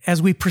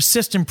 as we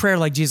persist in prayer,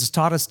 like Jesus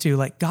taught us to,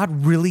 like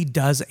God really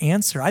does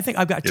answer. I think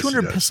I've got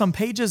 200 some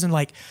pages and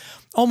like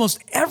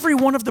almost every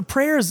one of the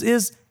prayers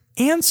is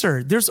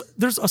answered. There's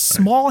a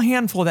small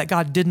handful that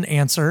God didn't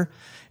answer.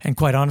 And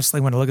quite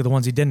honestly, when I look at the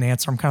ones he didn't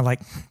answer, I'm kind of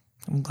like,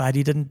 I'm glad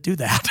he didn't do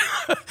that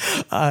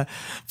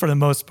for the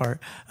most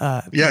part.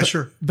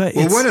 Sure. But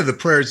one of the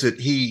prayers that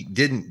he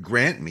didn't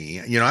grant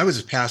me, I was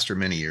a pastor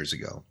many years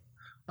ago.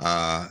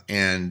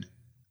 And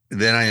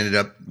then I ended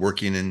up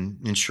working in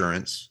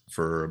insurance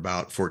for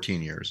about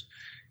 14 years.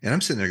 And I'm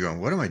sitting there going,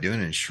 what am I doing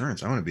in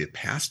insurance? I want to be a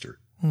pastor.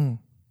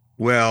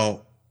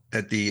 Well,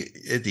 at the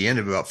end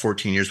of about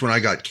 14 years, when I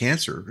got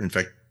cancer, in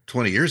fact,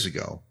 20 years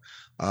ago,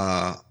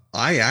 I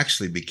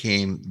actually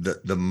became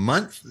the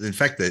month, in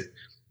fact, that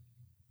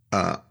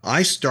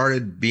I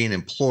started being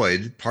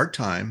employed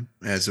part-time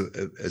as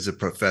a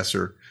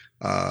professor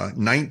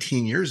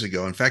 19 years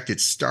ago. In fact,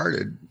 it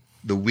started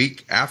the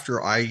week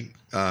after I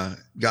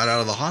got out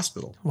of the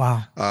hospital.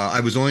 Wow. I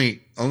was only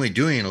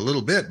doing a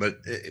little bit,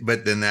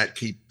 but then that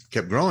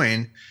kept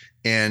growing.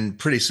 And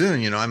pretty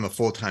soon, I'm a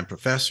full-time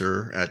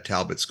professor at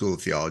Talbot School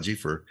of Theology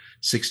for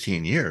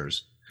 16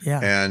 years. Yeah.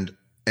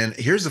 And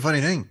here's the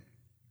funny thing.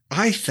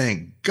 I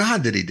thank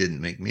God that he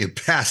didn't make me a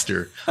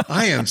pastor.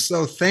 I am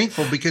so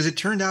thankful because it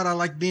turned out I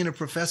like being a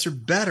professor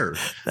better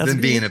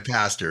than being a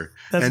pastor.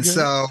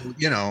 So,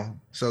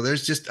 so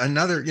there's just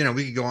another,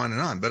 we could go on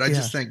and on, but I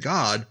just thank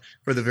God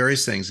for the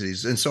various things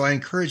that and so I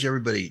encourage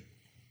everybody,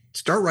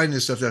 start writing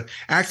this stuff down.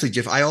 Actually,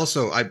 Jeff,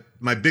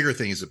 my bigger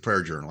thing is a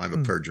prayer journal. I have a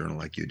prayer journal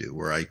like you do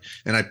where I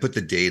put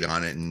the date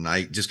on it and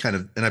I just I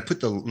put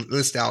the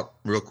list out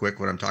real quick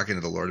what I'm talking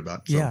to the Lord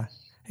about. So. Yeah.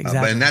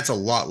 Exactly. And that's a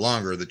lot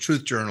longer. The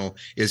Truth Journal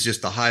is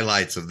just the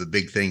highlights of the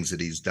big things that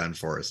he's done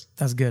for us.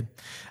 That's good.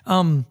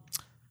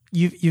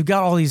 You've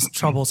got all these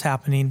troubles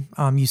happening.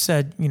 You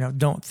said,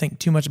 don't think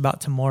too much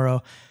about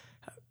tomorrow.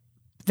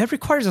 That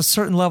requires a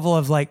certain level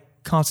of like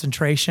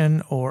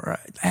concentration, or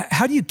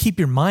how do you keep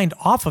your mind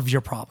off of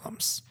your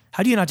problems?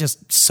 How do you not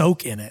just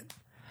soak in it?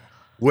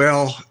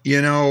 Well,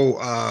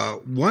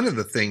 one of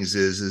the things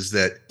is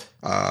that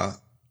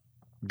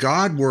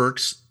God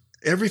works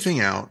everything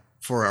out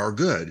for our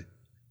good.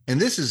 And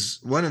this is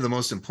one of the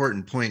most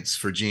important points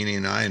for Jeannie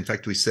and I. In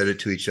fact, we said it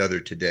to each other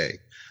today.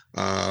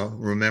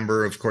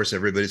 Remember, of course,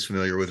 everybody's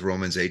familiar with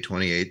Romans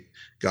 8:28.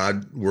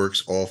 God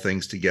works all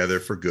things together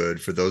for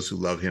good for those who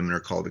love him and are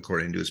called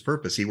according to his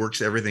purpose. He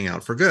works everything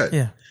out for good.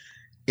 Yeah.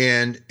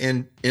 And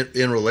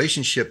in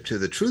relationship to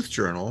the Truth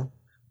Journal,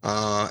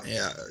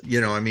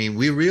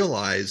 we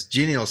realize,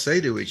 Jeannie will say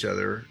to each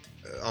other,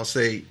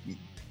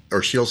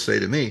 she'll say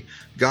to me,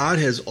 God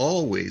has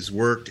always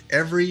worked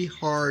every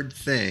hard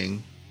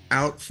thing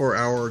out for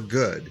our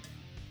good.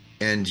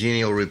 And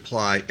Jeannie will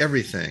reply,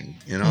 everything.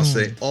 And I'll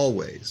say,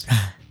 always.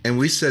 And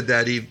we said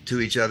that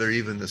to each other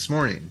even this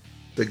morning,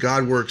 that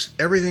God works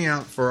everything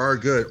out for our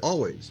good,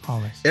 always.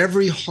 Always.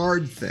 Every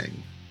hard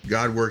thing,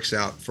 God works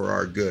out for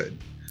our good,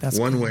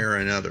 one way or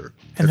another.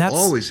 And that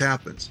always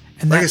happens.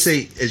 And like I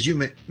say, as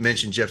you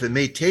mentioned, Jeff, it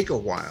may take a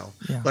while.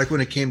 Yeah. Like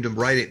when it came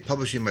to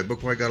publishing my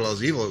book, Why God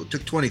Allows Evil, it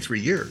took 23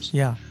 years.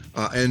 Yeah.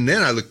 And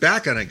then I look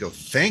back on it and go,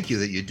 thank you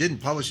that you didn't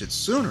publish it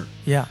sooner.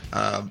 Yeah.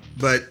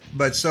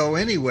 But so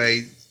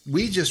anyway,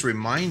 we just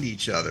remind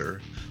each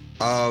other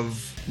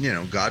of,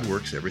 God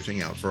works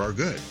everything out for our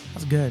good.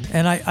 That's good.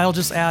 And I'll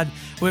just add,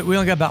 we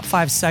only got about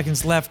 5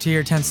 seconds left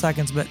here, 10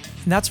 seconds, but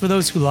that's for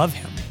those who love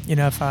him.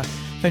 If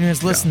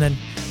anyone's listening,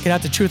 get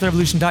out to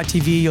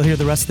truthrevolution.tv. You'll hear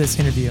the rest of this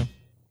interview.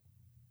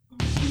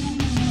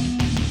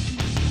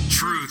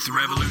 Truth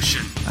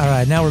Revolution. All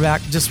right, now we're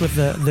back just with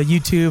the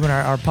YouTube and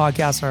our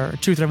podcast, our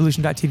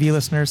truthrevolution.tv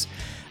listeners,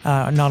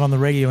 not on the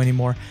radio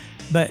anymore.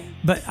 But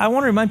I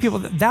want to remind people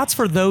that that's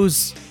for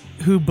those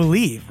who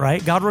believe,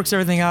 right? God works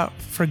everything out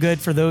for good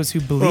for those who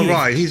believe. Well,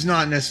 right. He's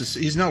not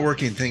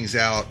working things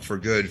out for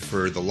good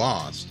for the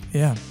lost.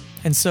 Yeah.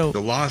 And so the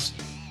lost,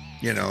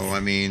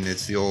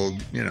 it's the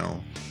old,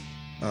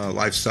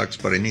 life sucks,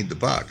 but I need the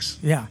bucks.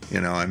 Yeah.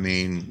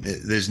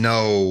 There's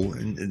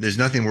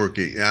nothing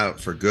working out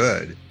for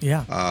good.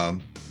 Yeah.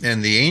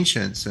 And the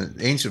ancient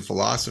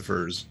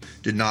philosophers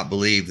did not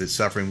believe that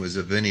suffering was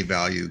of any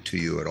value to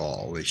you at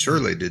all. They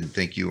surely didn't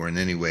think you were in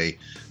any way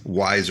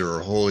wiser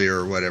or holier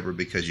or whatever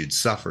because you'd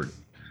suffered.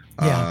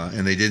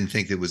 And they didn't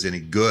think it was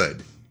any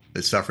good,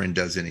 that suffering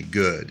does any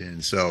good.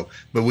 And so,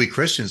 but we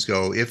Christians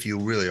go, if you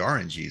really are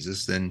in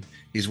Jesus, then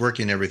he's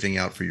working everything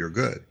out for your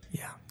good.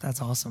 Yeah,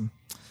 that's awesome.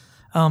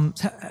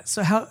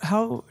 So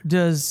how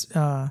does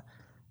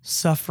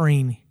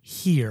suffering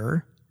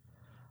here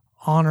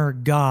honor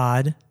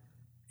God,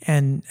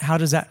 and how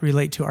does that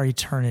relate to our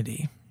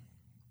eternity?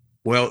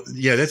 Well,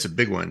 yeah, that's a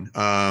big one.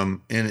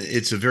 And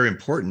it's a very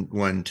important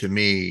one to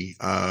me.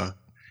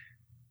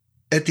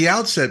 At the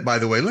outset, by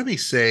the way, let me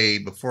say,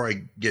 before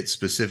I get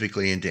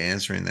specifically into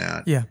answering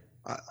that,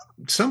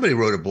 somebody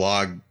wrote a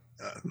blog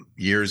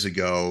years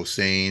ago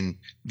saying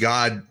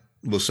God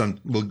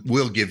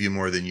will give you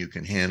more than you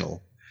can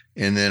handle.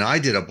 And then I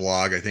did a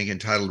blog, I think,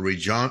 entitled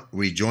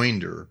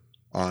Rejoinder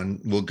on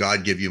will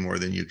God give you more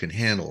than you can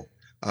handle.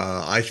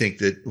 I think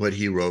that what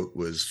he wrote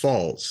was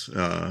false.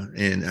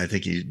 And I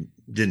think he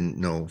didn't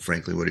know,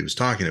 frankly, what he was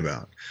talking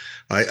about.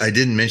 I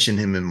didn't mention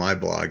him in my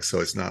blog,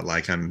 so it's not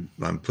like I'm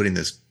putting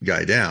this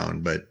guy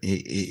down, but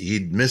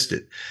he'd missed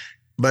it.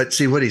 But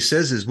see, what he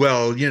says is,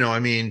 well,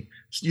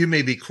 you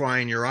may be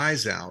crying your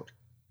eyes out.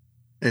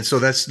 And so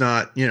that's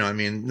not,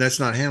 that's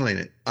not handling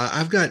it.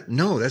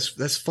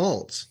 That's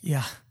false.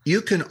 Yeah.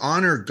 You can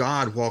honor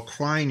God while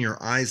crying your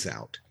eyes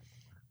out.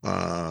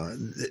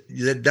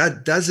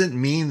 That doesn't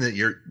mean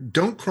that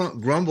don't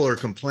grumble or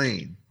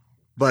complain.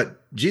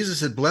 But Jesus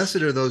said, blessed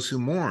are those who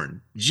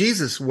mourn.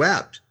 Jesus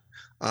wept.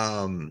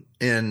 And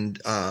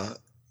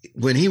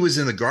when he was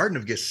in the Garden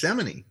of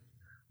Gethsemane,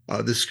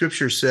 the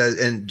scripture said,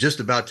 and just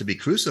about to be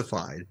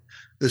crucified,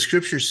 the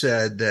scripture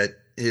said that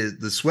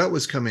the sweat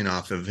was coming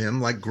off of him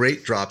like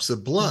great drops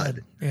of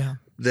blood. Yeah.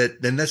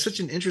 And that's such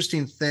an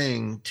interesting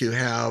thing to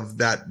have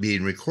that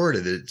being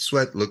recorded. That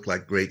sweat looked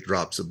like great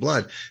drops of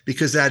blood,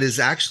 because that is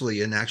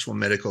actually an actual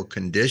medical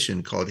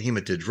condition called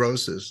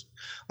hematidrosis,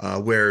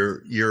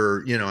 where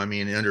you're,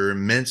 under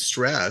immense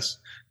stress,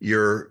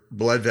 your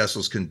blood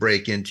vessels can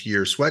break into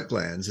your sweat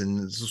glands and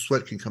the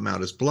sweat can come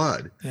out as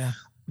blood. Yeah.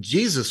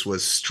 Jesus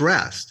was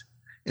stressed.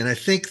 And I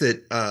think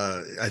that,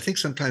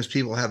 sometimes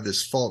people have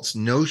this false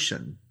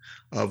notion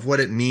of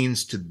what it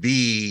means to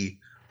be,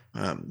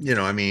 that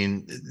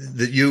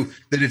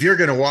if you're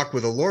going to walk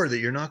with the Lord, that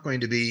you're not going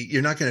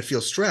to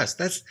feel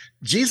stressed.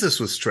 Jesus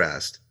was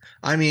stressed.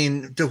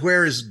 To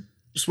where his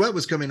sweat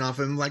was coming off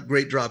him like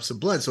great drops of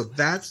blood. So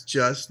that's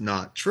just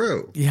not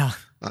true. Yeah.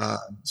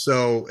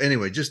 So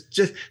anyway,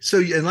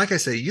 and like I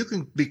say, you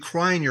can be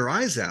crying your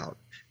eyes out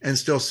and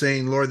still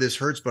saying, Lord, this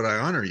hurts, but I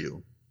honor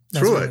you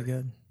through it.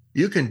 Good.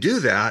 You can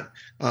do that.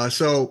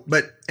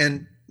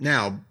 And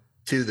now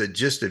to the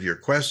gist of your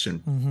question,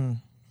 mm-hmm.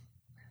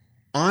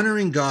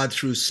 Honoring God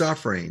through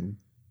suffering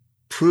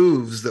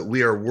proves that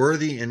we are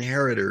worthy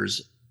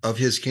inheritors of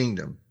his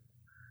kingdom.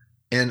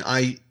 And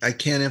I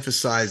can't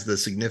emphasize the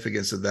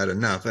significance of that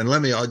enough. And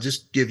I'll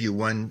just give you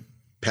one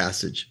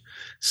passage.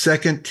 2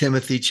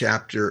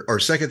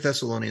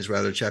 Thessalonians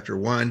chapter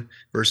 1,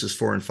 verses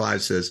 4 and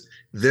 5 says,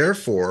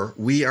 therefore,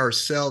 we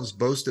ourselves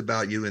boast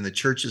about you in the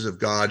churches of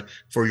God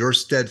for your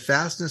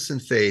steadfastness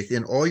and faith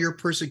in all your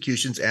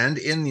persecutions and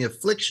in the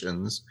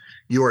afflictions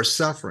you are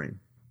suffering.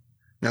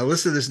 Now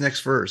listen to this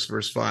next verse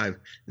 5.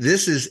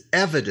 This is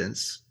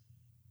evidence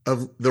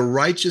of the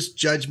righteous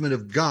judgment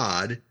of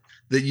God,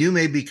 that you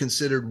may be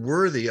considered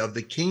worthy of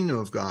the kingdom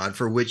of God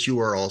for which you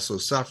are also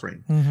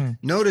suffering. Mm-hmm.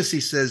 Notice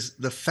he says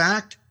the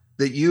fact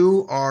that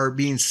you are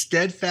being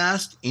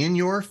steadfast in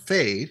your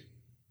faith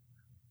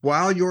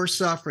while you're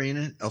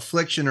suffering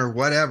affliction or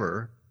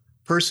whatever,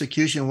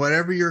 persecution,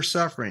 whatever you're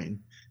suffering,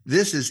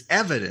 this is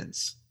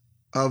evidence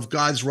of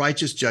God's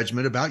righteous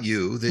judgment about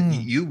you, that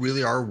you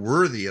really are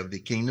worthy of the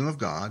kingdom of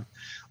God.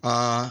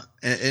 And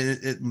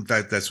in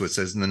fact, that's what it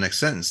says in the next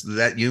sentence,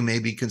 that you may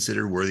be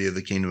considered worthy of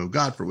the kingdom of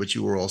God for which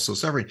you were also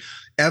suffering.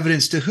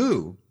 Evidence to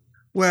who?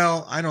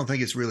 Well, I don't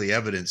think it's really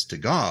evidence to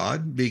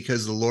God,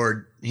 because the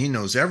Lord, he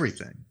knows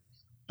everything.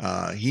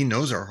 He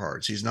knows our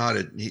hearts. It's not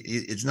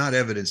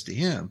evidence to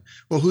him.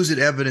 Well, who's it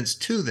evidence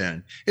to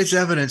then? It's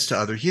evidence to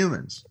other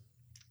humans.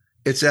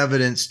 It's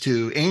evidence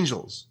to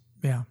angels.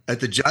 Yeah. At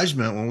the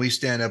judgment, when we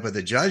stand up at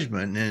the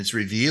judgment and it's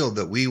revealed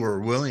that we were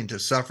willing to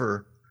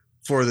suffer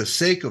for the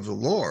sake of the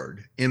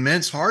Lord,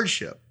 immense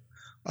hardship,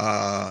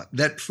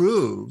 that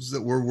proves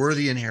that we're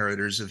worthy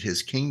inheritors of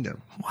his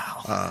kingdom.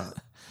 Wow.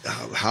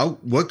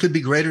 What could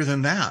be greater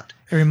than that?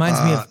 It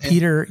reminds me of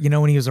Peter,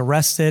 when he was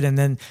arrested and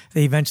then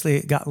they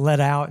eventually got let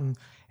out and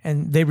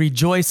they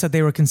rejoiced that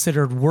they were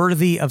considered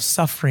worthy of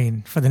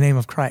suffering for the name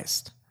of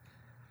Christ.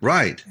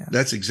 Right. Yeah.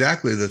 That's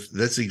exactly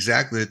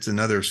it's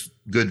another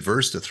good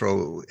verse to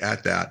throw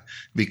at that,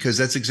 because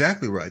that's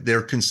exactly right.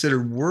 They're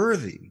considered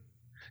worthy.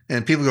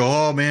 And people go,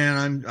 oh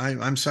man,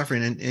 I'm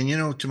suffering.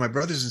 And to my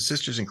brothers and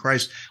sisters in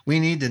Christ, we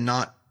need to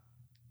not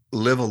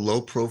live a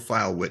low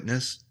profile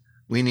witness.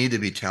 We need to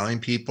be telling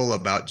people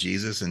about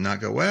Jesus and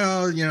not go,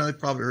 well, they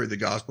probably heard the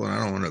gospel and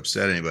I don't want to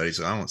upset anybody,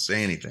 so I won't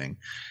say anything.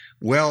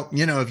 Well,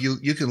 if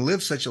you can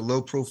live such a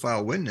low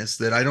profile witness,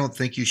 that I don't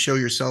think you show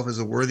yourself as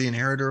a worthy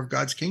inheritor of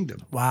God's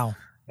kingdom. Wow.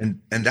 And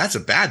that's a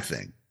bad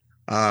thing.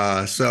 When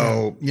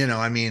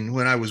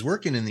I was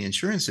working in the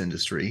insurance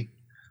industry,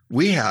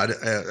 we had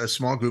a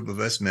small group of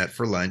us met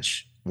for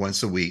lunch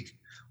once a week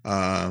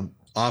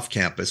off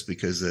campus,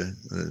 because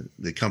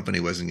the company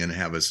wasn't going to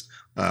have us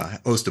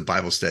host a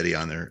Bible study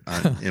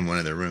in one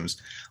of their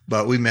rooms.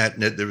 But we met,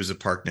 and there was a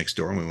park next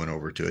door, and we went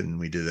over to it, and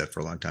we did that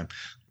for a long time.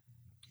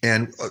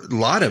 And a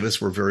lot of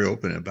us were very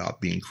open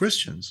about being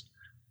Christians.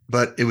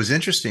 But it was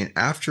interesting,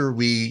 after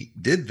we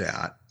did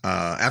that,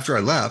 after I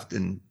left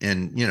and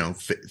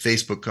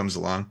Facebook comes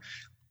along,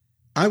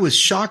 I was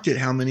shocked at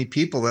how many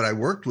people that I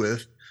worked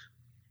with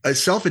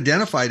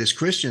self-identified as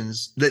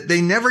Christians that they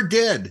never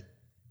did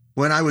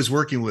when I was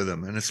working with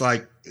them. And it's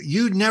like,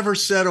 you never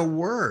said a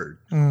word.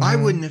 Mm-hmm. I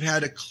wouldn't have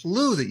had a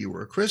clue that you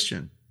were a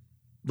Christian.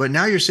 But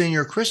now you're saying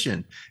you're a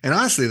Christian. And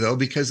honestly, though,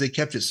 because they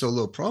kept it so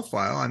low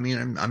profile,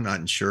 I'm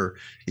not sure,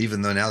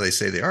 even though now they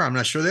say they are, I'm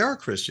not sure they are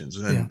Christians.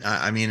 And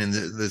in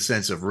the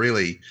sense of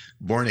really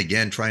born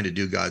again, trying to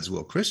do God's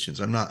will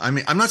Christians. I'm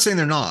not saying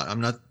they're not. I'm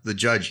not the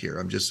judge here.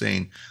 I'm just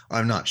saying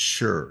I'm not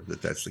sure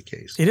that that's the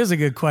case. It is a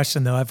good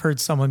question, though. I've heard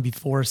someone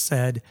before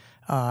said,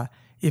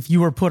 if you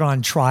were put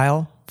on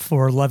trial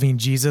for loving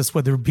Jesus,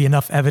 would there be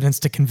enough evidence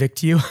to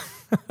convict you?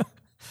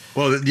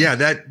 Well, yeah,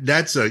 that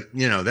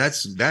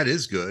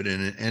is good,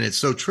 and it's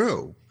so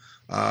true.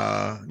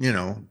 That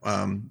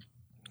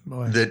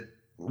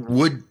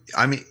would,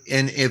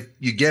 and if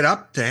you get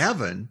up to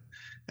heaven,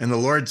 and the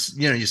Lord's,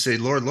 you say,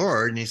 Lord,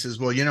 Lord, and he says,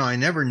 well, I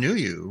never knew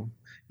you.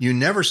 You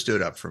never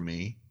stood up for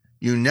me.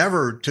 You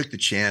never took the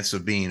chance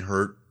of being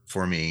hurt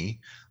for me.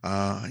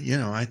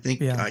 I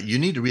think you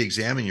need to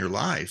re-examine your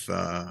life,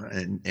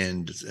 and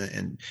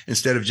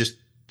instead of just,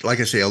 like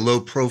I say, a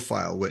low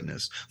profile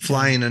witness,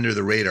 flying under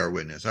the radar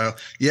witness.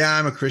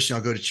 I'm a Christian.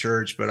 I'll go to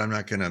church, but I'm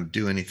not going to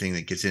do anything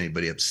that gets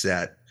anybody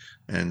upset.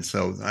 And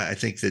so I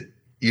think that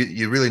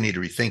you really need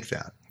to rethink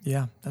that.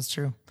 Yeah, that's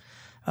true.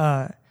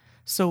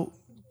 So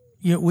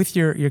with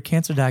your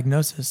cancer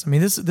diagnosis,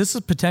 this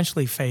is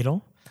potentially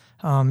fatal.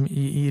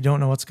 You don't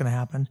know what's going to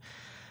happen.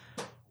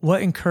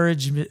 What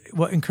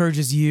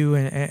encourages you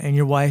and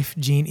your wife,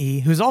 Jean E.,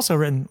 who's also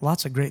written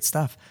lots of great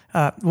stuff?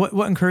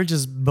 What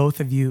encourages both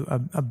of you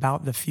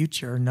about the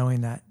future,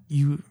 knowing that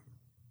you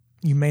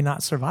may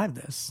not survive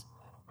this?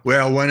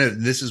 Well,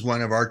 this is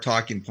one of our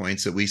talking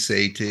points that we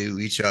say to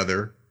each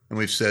other, and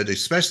we've said,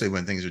 especially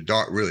when things are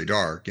dark, really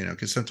dark,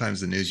 because sometimes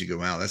the news you go,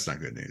 wow, that's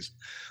not good news.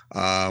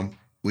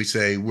 We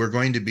say we're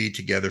going to be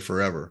together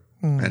forever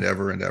and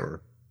ever and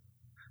ever.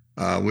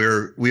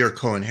 We are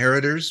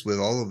co-inheritors with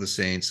all of the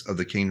saints of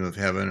the kingdom of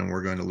heaven, and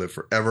we're going to live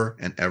forever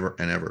and ever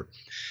and ever.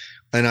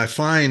 And I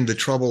find the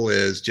trouble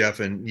is, Jeff,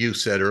 and you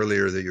said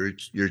earlier that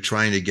you're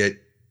trying to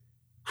get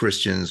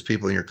Christians,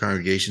 people in your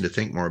congregation, to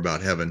think more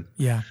about heaven,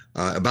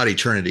 about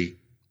eternity,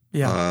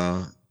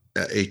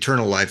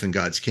 eternal life in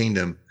God's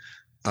kingdom.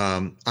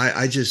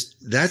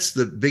 That's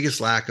the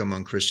biggest lack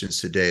among Christians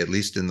today, at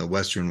least in the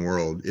Western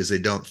world, is they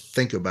don't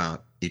think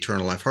about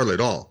eternal life hardly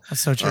at all.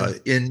 That's so true.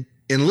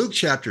 In Luke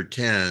chapter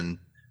 10,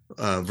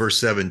 verse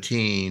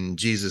 17,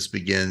 Jesus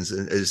begins,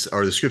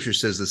 or the scripture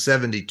says, the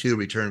 72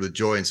 returned with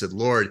joy and said,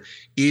 Lord,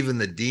 even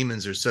the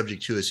demons are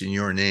subject to us in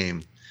your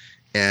name.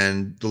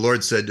 And the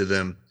Lord said to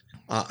them,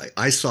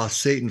 I saw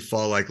Satan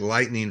fall like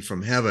lightning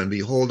from heaven.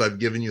 Behold, I've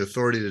given you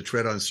authority to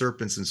tread on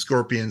serpents and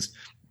scorpions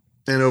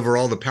and over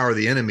all the power of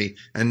the enemy,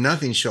 and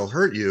nothing shall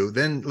hurt you.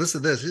 Then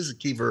listen to this. Here's a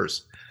key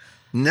verse.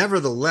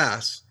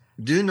 Nevertheless,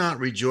 do not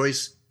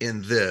rejoice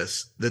in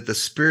this, that the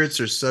spirits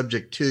are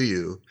subject to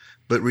you,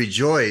 but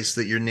rejoice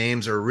that your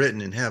names are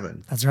written in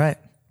heaven. That's right.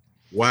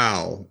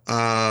 Wow.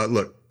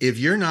 Look, if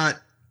you're not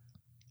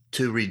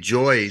to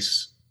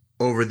rejoice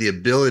over the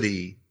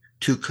ability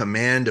to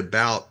command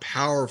about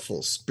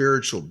powerful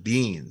spiritual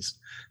beings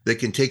that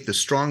can take the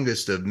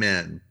strongest of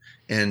men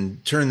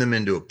and turn them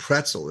into a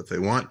pretzel if they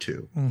want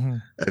to,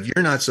 if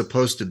you're not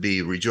supposed to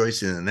be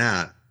rejoicing in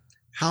that,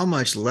 how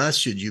much less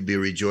should you be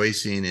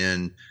rejoicing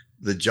in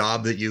the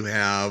job that you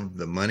have,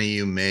 the money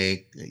you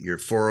make, your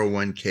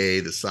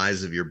 401k, the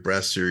size of your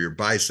breasts or your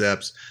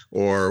biceps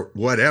or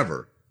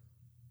whatever?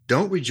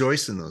 Don't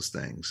rejoice in those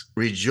things.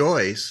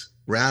 Rejoice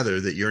rather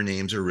that your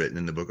names are written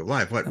in the book of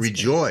life. What? That's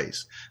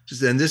Rejoice.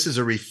 And this is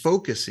a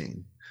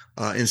refocusing.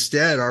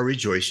 Instead, our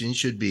rejoicing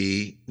should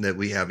be that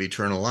we have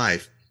eternal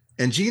life.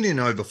 And Jeannie and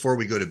I, before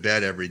we go to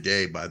bed every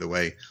day, by the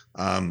way,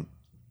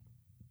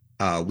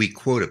 we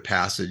quote a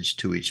passage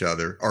to each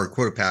other, or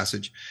quote a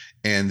passage,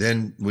 and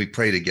then we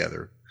pray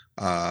together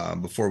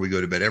before we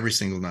go to bed every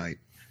single night.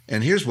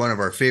 And here's one of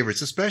our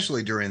favorites,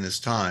 especially during this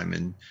time.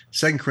 In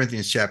 2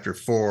 Corinthians chapter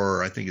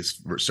 4, I think it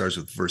starts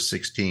with verse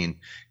 16. It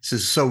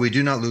says, so we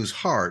do not lose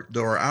heart,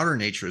 though our outer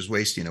nature is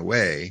wasting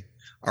away.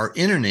 Our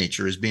inner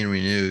nature is being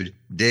renewed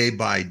day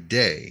by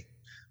day.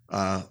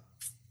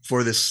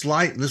 For this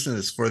slight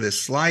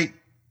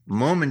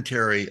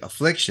momentary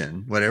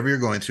affliction, whatever you're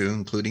going through,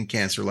 including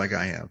cancer like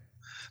I have,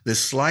 this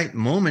slight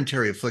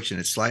momentary affliction,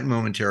 it's slight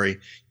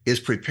momentary, is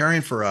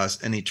preparing for us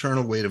an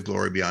eternal weight of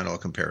glory beyond all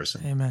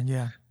comparison. Amen.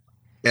 Yeah.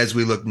 As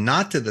we look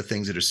not to the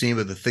things that are seen,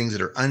 but the things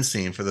that are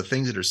unseen. For the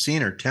things that are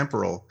seen are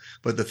temporal,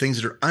 but the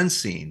things that are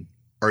unseen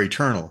are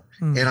eternal.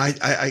 And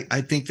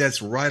I think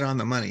that's right on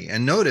the money.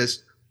 And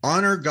notice,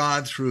 honor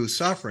God through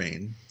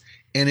suffering,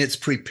 and it's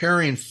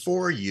preparing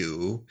for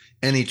you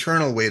an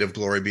eternal weight of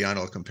glory beyond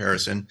all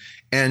comparison.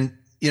 And,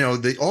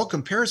 the all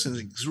comparison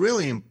is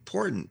really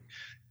important.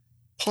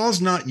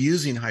 Paul's not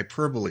using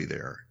hyperbole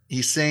there.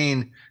 He's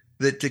saying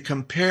that to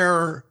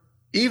compare,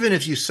 even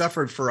if you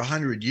suffered for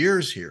 100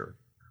 years here,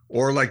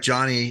 or like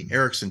Johnny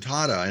Erickson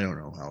Tada, I don't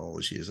know how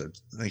old she is. I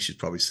think she's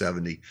probably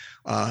 70,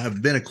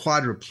 have been a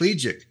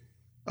quadriplegic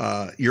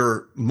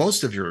your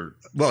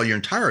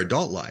entire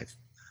adult life.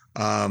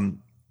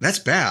 That's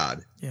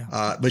bad.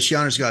 Yeah. But she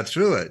honors God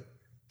through it.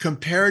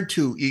 Compared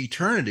to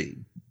eternity,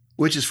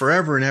 which is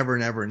forever and ever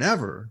and ever and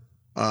ever,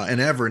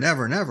 and ever and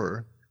ever and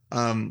ever,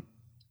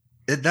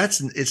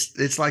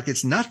 it's like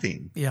it's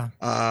nothing. Yeah.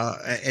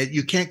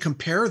 You can't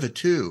compare the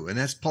two. And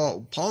that's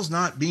Paul's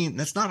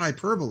that's not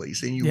hyperbole,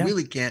 saying you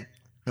really can't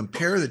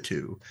compare the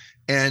two.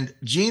 And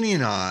Jeannie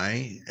and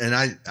I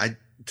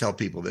tell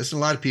people this, and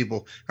a lot of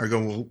people are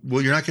going,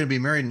 well, you're not going to be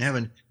married in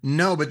heaven.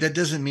 No, but that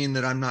doesn't mean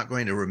that I'm not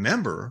going to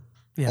remember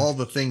all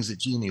the things that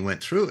Jeannie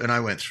went through and I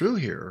went through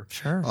here.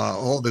 Sure.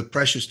 All the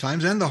precious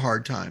times and the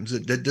hard times.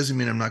 That doesn't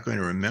mean I'm not going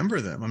to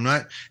remember them. I'm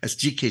not, as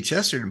G.K.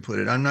 Chesterton put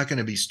it, I'm not going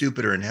to be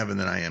stupider in heaven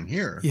than I am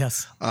here.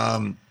 Yes.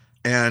 But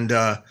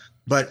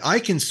I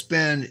can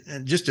spend,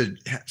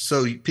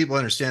 so people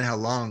understand how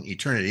long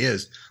eternity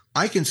is,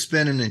 I can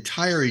spend an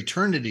entire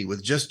eternity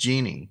with just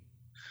Jeannie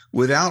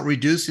without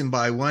reducing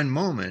by one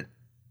moment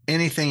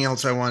anything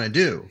else I want to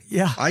do.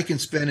 Yeah. I can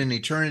spend an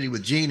eternity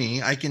with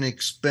Jeannie. I can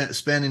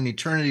spend an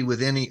eternity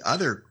with any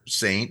other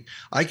saint.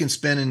 I can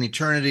spend an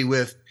eternity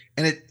with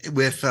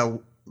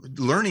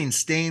learning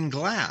stained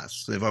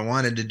glass. If I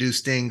wanted to do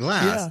stained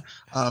glass,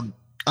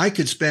 I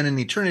could spend an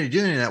eternity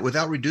doing that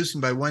without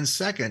reducing by 1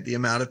 second the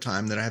amount of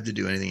time that I have to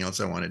do anything else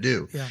I want to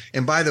do. Yeah.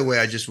 And by the way,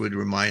 I just would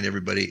remind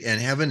everybody, and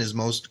heaven is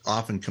most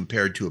often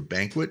compared to a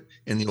banquet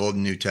in the Old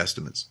and New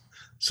Testaments.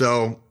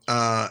 So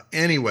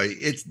anyway,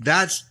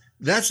 that's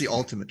the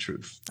ultimate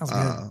truth.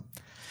 That's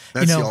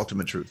the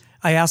ultimate truth.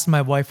 I asked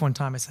my wife one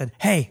time, I said,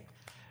 hey,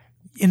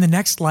 in the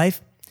next life,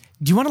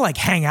 do you want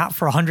to hang out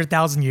for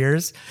 100,000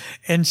 years?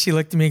 And she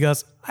looked at me and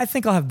goes, I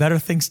think I'll have better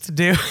things to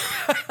do.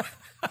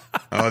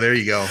 Oh, there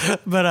you go.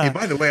 But hey,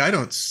 by the way, I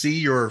don't see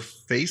your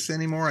face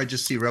anymore. I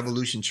just see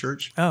Revolution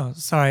Church. Oh,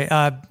 sorry.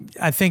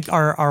 I think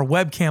our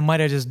webcam might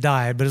have just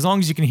died, but as long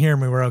as you can hear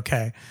me, we're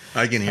okay.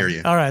 I can hear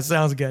you. All right,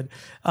 sounds good.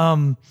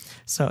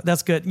 So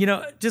that's good.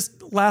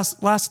 Just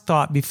last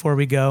thought before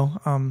we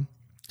go.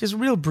 Just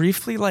real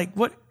briefly,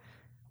 what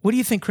do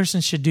you think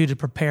Christians should do to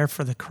prepare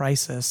for the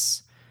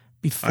crisis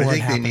before it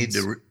happens?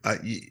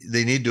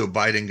 They need to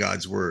abide in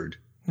God's word.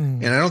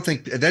 And I don't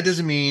think that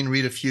doesn't mean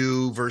read a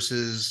few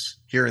verses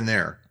here and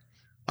there.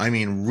 I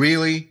mean,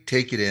 really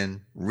take it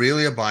in,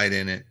 really abide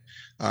in it.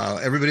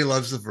 Everybody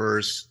loves the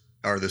verse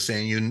or the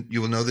saying,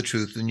 you will know the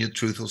truth and your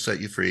truth will set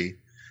you free.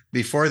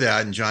 Before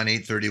that, in John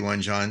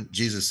 8:31,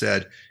 Jesus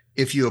said,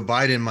 if you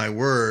abide in my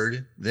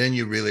word, then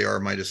you really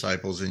are my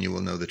disciples and you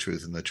will know the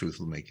truth and the truth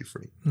will make you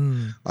free.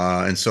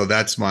 And so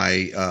that's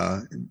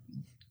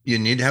you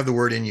need to have the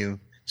word in you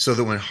so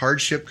that when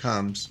hardship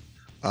comes,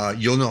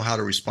 you'll know how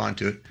to respond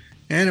to it.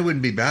 And it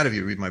wouldn't be bad if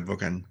you read my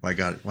book on why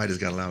does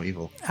God allow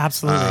evil?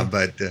 Absolutely.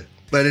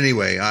 But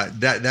anyway,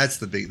 that's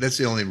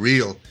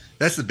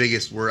the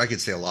biggest word. I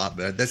could say a lot,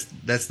 but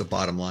that's the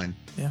bottom line.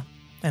 Yeah.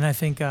 And I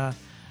think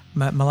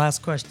my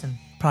last question,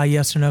 probably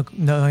yes or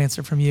no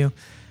answer from you.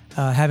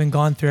 Having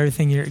gone through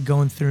everything you're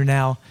going through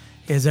now,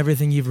 is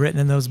everything you've written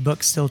in those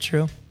books still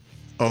true?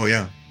 Oh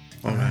yeah.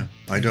 Man.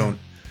 I don't.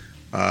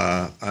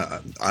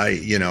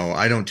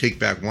 I don't take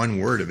back one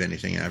word of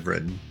anything I've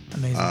written.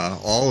 Amazing.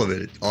 All of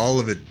it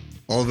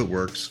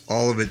works.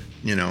 All of it,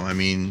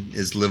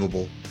 is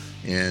livable.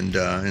 And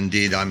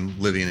indeed, I'm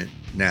living it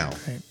now.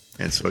 Right.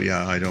 And so,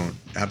 I don't,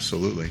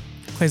 absolutely.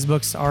 Clay's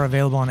books are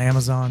available on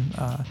Amazon.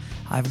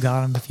 I've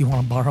got them if you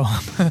want to borrow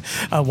them.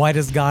 Why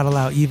Does God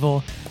Allow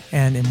Evil?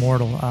 And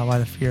Immortal, Why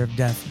the Fear of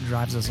Death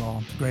Drives Us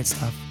All. Great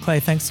stuff. Clay,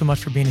 thanks so much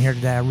for being here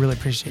today. I really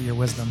appreciate your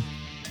wisdom.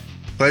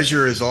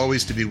 Pleasure is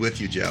always to be with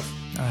you, Jeff.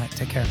 All right,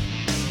 take care.